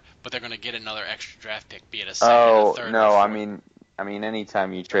wherever, but they're going to get another extra draft pick, be it a 2nd or 3rd. Oh, no, I mean,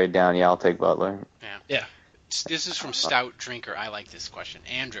 anytime you trade down, I'll take Butler. Yeah. This is from Stout Drinker. I like this question.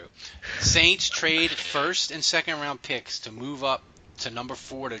 Andrew, Saints trade 1st and 2nd-round picks to move up to number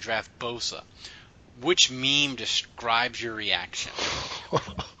 4 to draft Bosa. Which meme describes your reaction?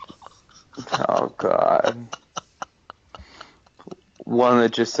 Oh, God. One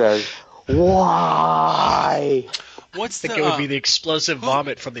that just says, why? I think it would be the explosive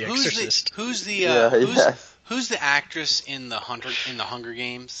vomit from The Exorcist. Who's the actress in the Hunger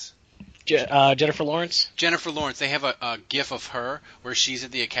Games? Jennifer Lawrence. Jennifer Lawrence. They have a GIF of her where she's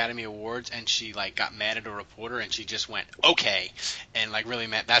at the Academy Awards and she got mad at a reporter and she just went okay and really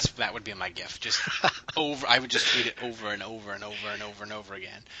mad. That would be my GIF. Just I would just tweet it over and over and over and over and over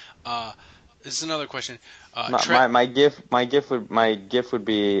again. This is another question. My gift would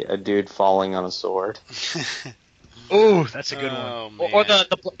be a dude falling on a sword. Ooh, that's a good Oh, one. man.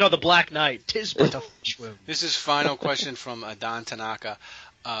 Or the Black Knight. 'Tis but a flesh wound. This is final question from Don Tanaka.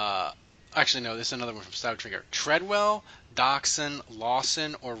 Actually, no, this is another one from Stout Trigger. Treadwell, Doxson,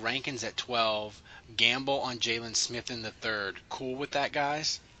 Lawson, or Rankins at 12. Gamble on Jalen Smith in the third. Cool with that,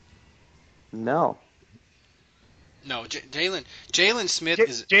 guys? No. No, Jalen Smith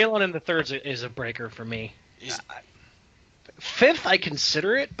is... Jalen in the third is a breaker for me. Fifth, I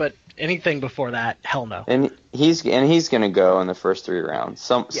consider it, but anything before that, hell no. And he's going to go in the first 3 rounds.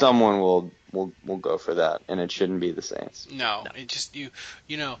 Someone will go for that, and it shouldn't be the Saints. No. It just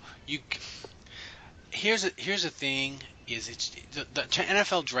here's the thing is the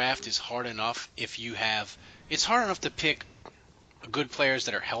NFL draft is hard enough if you have it's hard enough to pick good players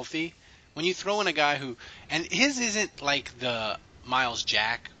that are healthy. When you throw in a guy who, and his isn't like the Miles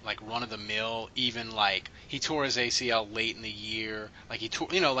Jack, like run of the mill, even like he tore his ACL late in the year, like he tore,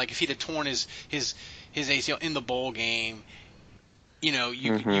 like if he'd have torn his ACL in the bowl game,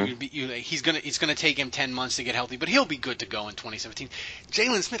 he's gonna take him 10 months to get healthy, but he'll be good to go in 2017.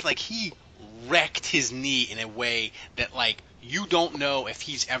 Jalen Smith, like he wrecked his knee in a way that like you don't know if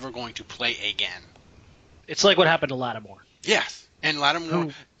he's ever going to play again. It's like what happened to Lattimore. Yes, and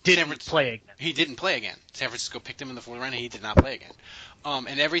Lattimore didn't play again. He didn't play again. San Francisco picked him in the 4th round, and he did not play again.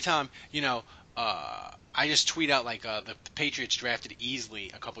 And every time, I just tweet out like the Patriots drafted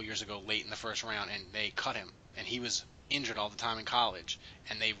Easley a couple years ago late in the 1st round, and they cut him, and he was injured all the time in college,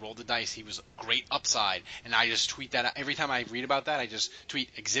 and they rolled the dice. He was great upside, and I just tweet that out. Every time I read about that, I just tweet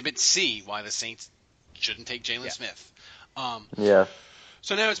Exhibit C why the Saints shouldn't take Jalen Smith. Yeah.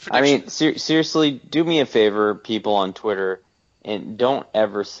 So now it's prediction. I mean, seriously, do me a favor, people on Twitter, and don't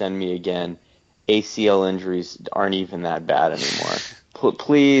ever send me again. ACL injuries aren't even that bad anymore.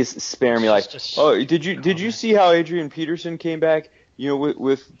 Please spare me. Like, did you see how Adrian Peterson came back?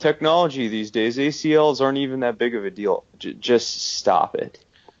 With technology these days, ACLs aren't even that big of a deal. Just stop it.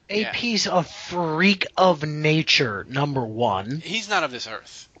 AP's a freak of nature, number one. He's not of this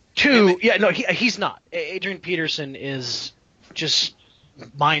earth. 2, he's not. Adrian Peterson is just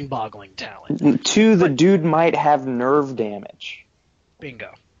mind-boggling talent. 2, the dude might have nerve damage.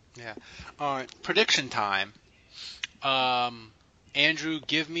 Bingo. Yeah. All right. Prediction time. Andrew,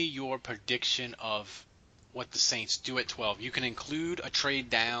 give me your prediction of what the Saints do at 12. You can include a trade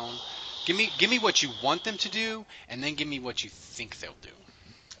down. Give me what you want them to do, and then give me what you think they'll do.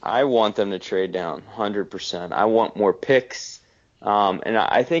 I want them to trade down 100%. I want more picks. And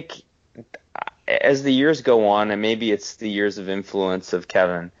I think as the years go on, and maybe it's the years of influence of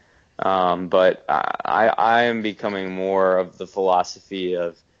Kevin, but I am becoming more of the philosophy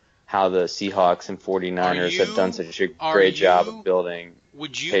of how the Seahawks and 49ers have done such a great job of building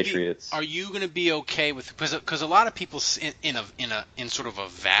Patriots. Are you going to be okay with, because a lot of people in sort of a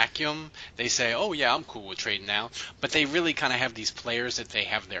vacuum, they say, oh yeah, I'm cool with trading now, but they really kind of have these players that they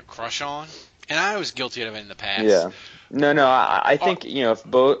have their crush on, and I was guilty of it in the past. Yeah. No, I think if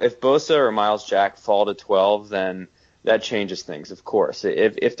Bosa or Miles Jack fall to 12, then that changes things, of course.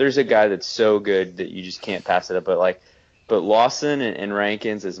 If there's a guy that's so good that you just can't pass it up, but Lawson and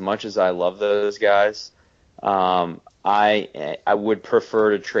Rankins, as much as I love those guys, I would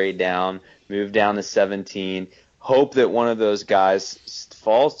prefer to trade down, move down to 17, hope that one of those guys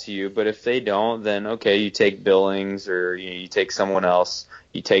falls to you. But if they don't, then okay, you take Billings or you take someone else,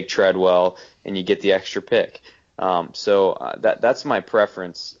 you take Treadwell, and you get the extra pick. So that's my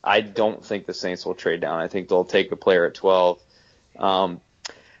preference. I don't think the Saints will trade down. I think they'll take a player at 12.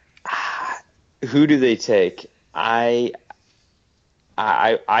 Who do they take? I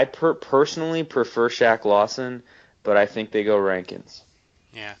personally prefer Shaq Lawson, but I think they go Rankins.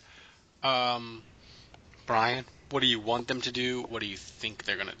 Yeah. Brian, what do you want them to do? What do you think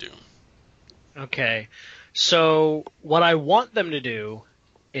they're going to do? Okay. So what I want them to do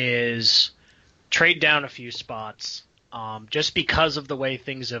is trade down a few spots. Just because of the way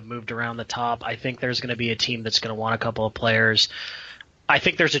things have moved around the top, I think there's going to be a team that's going to want a couple of players. I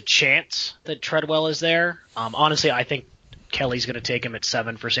think there's a chance that Treadwell is there. Honestly, I think Kelly's going to take him at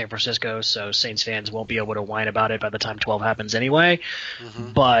 7 for San Francisco, so Saints fans won't be able to whine about it by the time 12 happens anyway.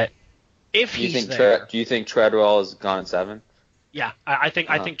 Mm-hmm. But if he's there... do you think Treadwell is gone at 7? Yeah, I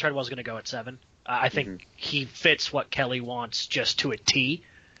think Treadwell's going to go at 7. I think he fits what Kelly wants just to a T.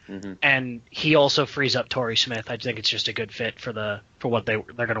 Mm-hmm. And he also frees up Torrey Smith. I think it's just a good fit for what they're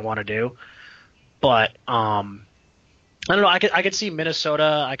going to want to do. But I don't know. I could see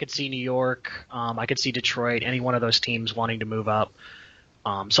Minnesota. I could see New York. I could see Detroit. Any one of those teams wanting to move up.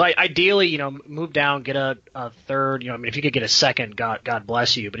 So ideally, move down, get a third. If you could get a second, God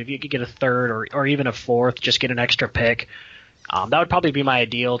bless you. But if you could get a third or even a fourth, just get an extra pick. That would probably be my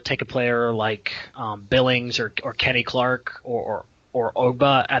ideal. Take a player like Billings or Kenny Clark or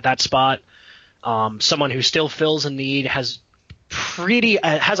Ogba at that spot. Someone who still fills a need, has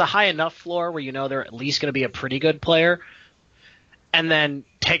a high enough floor where they're at least going to be a pretty good player. And then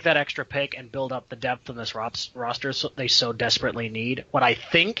take that extra pick and build up the depth in this roster they so desperately need. What I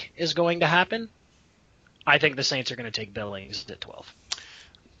think is going to happen, I think the Saints are going to take Billings at 12.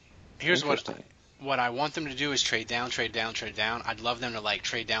 Here's what I want them to do is trade down. I'd love them to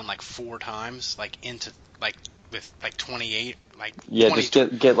trade down 4 times, into with 28, Yeah, 20,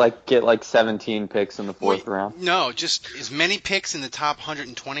 just get 17 picks in the fourth round. No, just as many picks in the top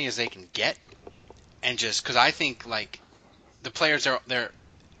 120 as they can get, and just because I think the players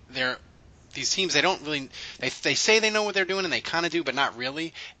they're these teams, they don't really they say they know what they're doing and they kind of do, but not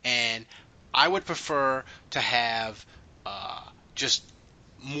really. And I would prefer to have just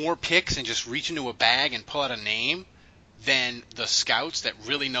more picks and just reach into a bag and pull out a name than the scouts that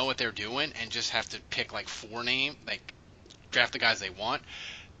really know what they're doing and just have to pick 4 names, draft the guys they want.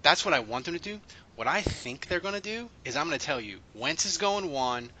 That's what I want them to do. What I think they're going to do is I'm going to tell you, Wentz is going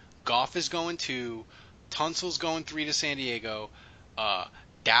 1, Goff is going 2, Tunsil's going 3 to San Diego,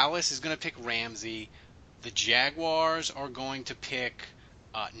 Dallas is going to pick Ramsey, the Jaguars are going to pick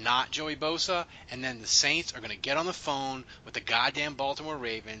not Joey Bosa, and then the Saints are going to get on the phone with the goddamn Baltimore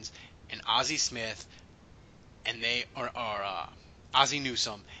Ravens and Ozzie Smith, and they are Ozzie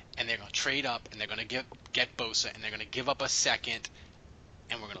Newsome, and they're going to trade up, and they're going to get Bosa, and they're going to give up a second,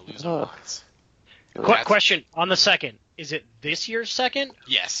 and we're going to lose our minds. Question on the second. Is it this year's second?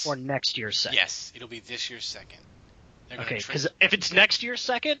 Yes. Or next year's second? Yes, it'll be this year's second. Okay, because if it's next year's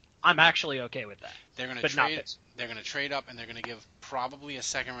second, I'm actually okay with that. They're going to trade. They're going to trade up, and they're going to give probably a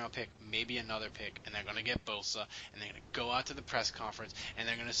second-round pick, maybe another pick, and they're going to get Bosa, and they're going to go out to the press conference, and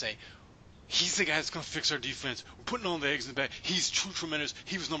they're going to say, he's the guy that's going to fix our defense. We're putting all the eggs in the bag. He's tremendous.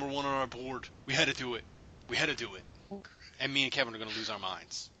 He was number 1 on our board. We had to do it. And me and Kevin are going to lose our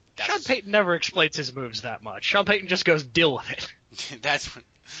minds. Sean Payton never explains his moves that much. Sean Payton just goes, deal with it.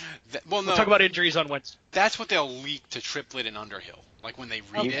 We'll talk about injuries on Wednesday. That's what they'll leak to Triplett and Underhill. When they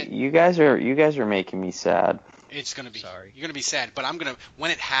read it. You guys are making me sad. It's gonna be. Sorry. You're gonna be sad, but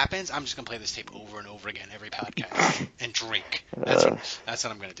when it happens, I'm just gonna play this tape over and over again every podcast and drink. That's what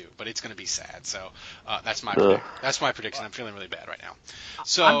I'm gonna do. But it's gonna be sad. So that's my prediction. I'm feeling really bad right now.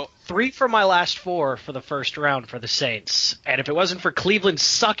 So I'm 3 for my last 4 for the first round for the Saints, and if it wasn't for Cleveland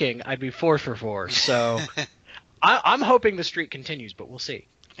sucking, I'd be 4 for 4. So I'm hoping the streak continues, but we'll see.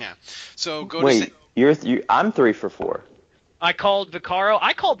 Yeah. So go. Wait, I'm 3 for 4. I called Vaccaro.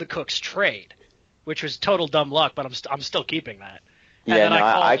 I called the Cooks trade, which was total dumb luck, but I'm still keeping that. And yeah, no,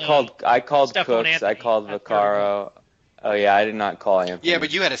 I called Cooks. I called Vaccaro. Oh yeah, I did not call Anthony. Yeah,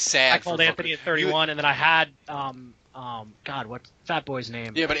 but you had a sad. I called Anthony at 31, and then I had God, what's Fat Boy's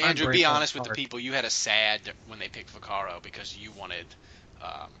name? Yeah, but Andrew, be honest with the people. You had a sad when they picked Vaccaro because you wanted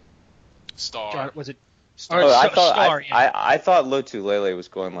Star. Was it? I thought Lotulelei was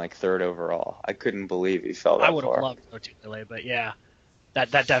going 3rd overall. I couldn't believe he fell that far. I would have loved Lotulelei, but yeah, that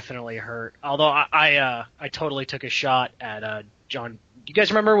definitely hurt. Although I totally took a shot at John. You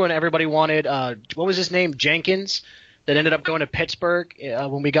guys remember when everybody wanted what was his name, Jenkins, that ended up going to Pittsburgh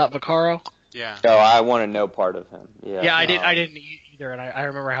when we got Vaccaro? Yeah. No, I wanted no part of him. Yeah. Yeah, I didn't either, and I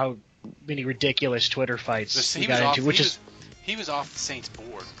remember how many ridiculous Twitter fights he got into, he was off the Saints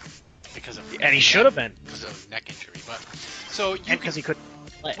board. And he should have been because of neck injury, but because he couldn't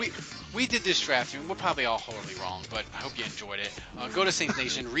play. We did this draft. We're probably all horribly wrong, but I hope you enjoyed it. Go to Saints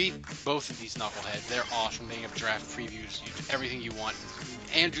Nation, read both of these knuckleheads. They're awesome. They have draft previews, everything you want.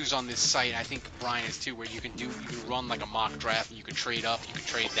 Andrew's on this site. I think Brian is too, where you can run a mock draft, and you can trade up, you can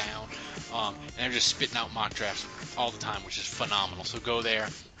trade down, and they're just spitting out mock drafts all the time, which is phenomenal. So go there,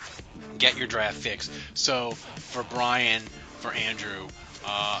 get your draft fix. So for Brian, for Andrew.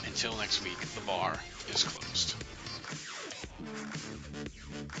 Until next week, the bar is closed.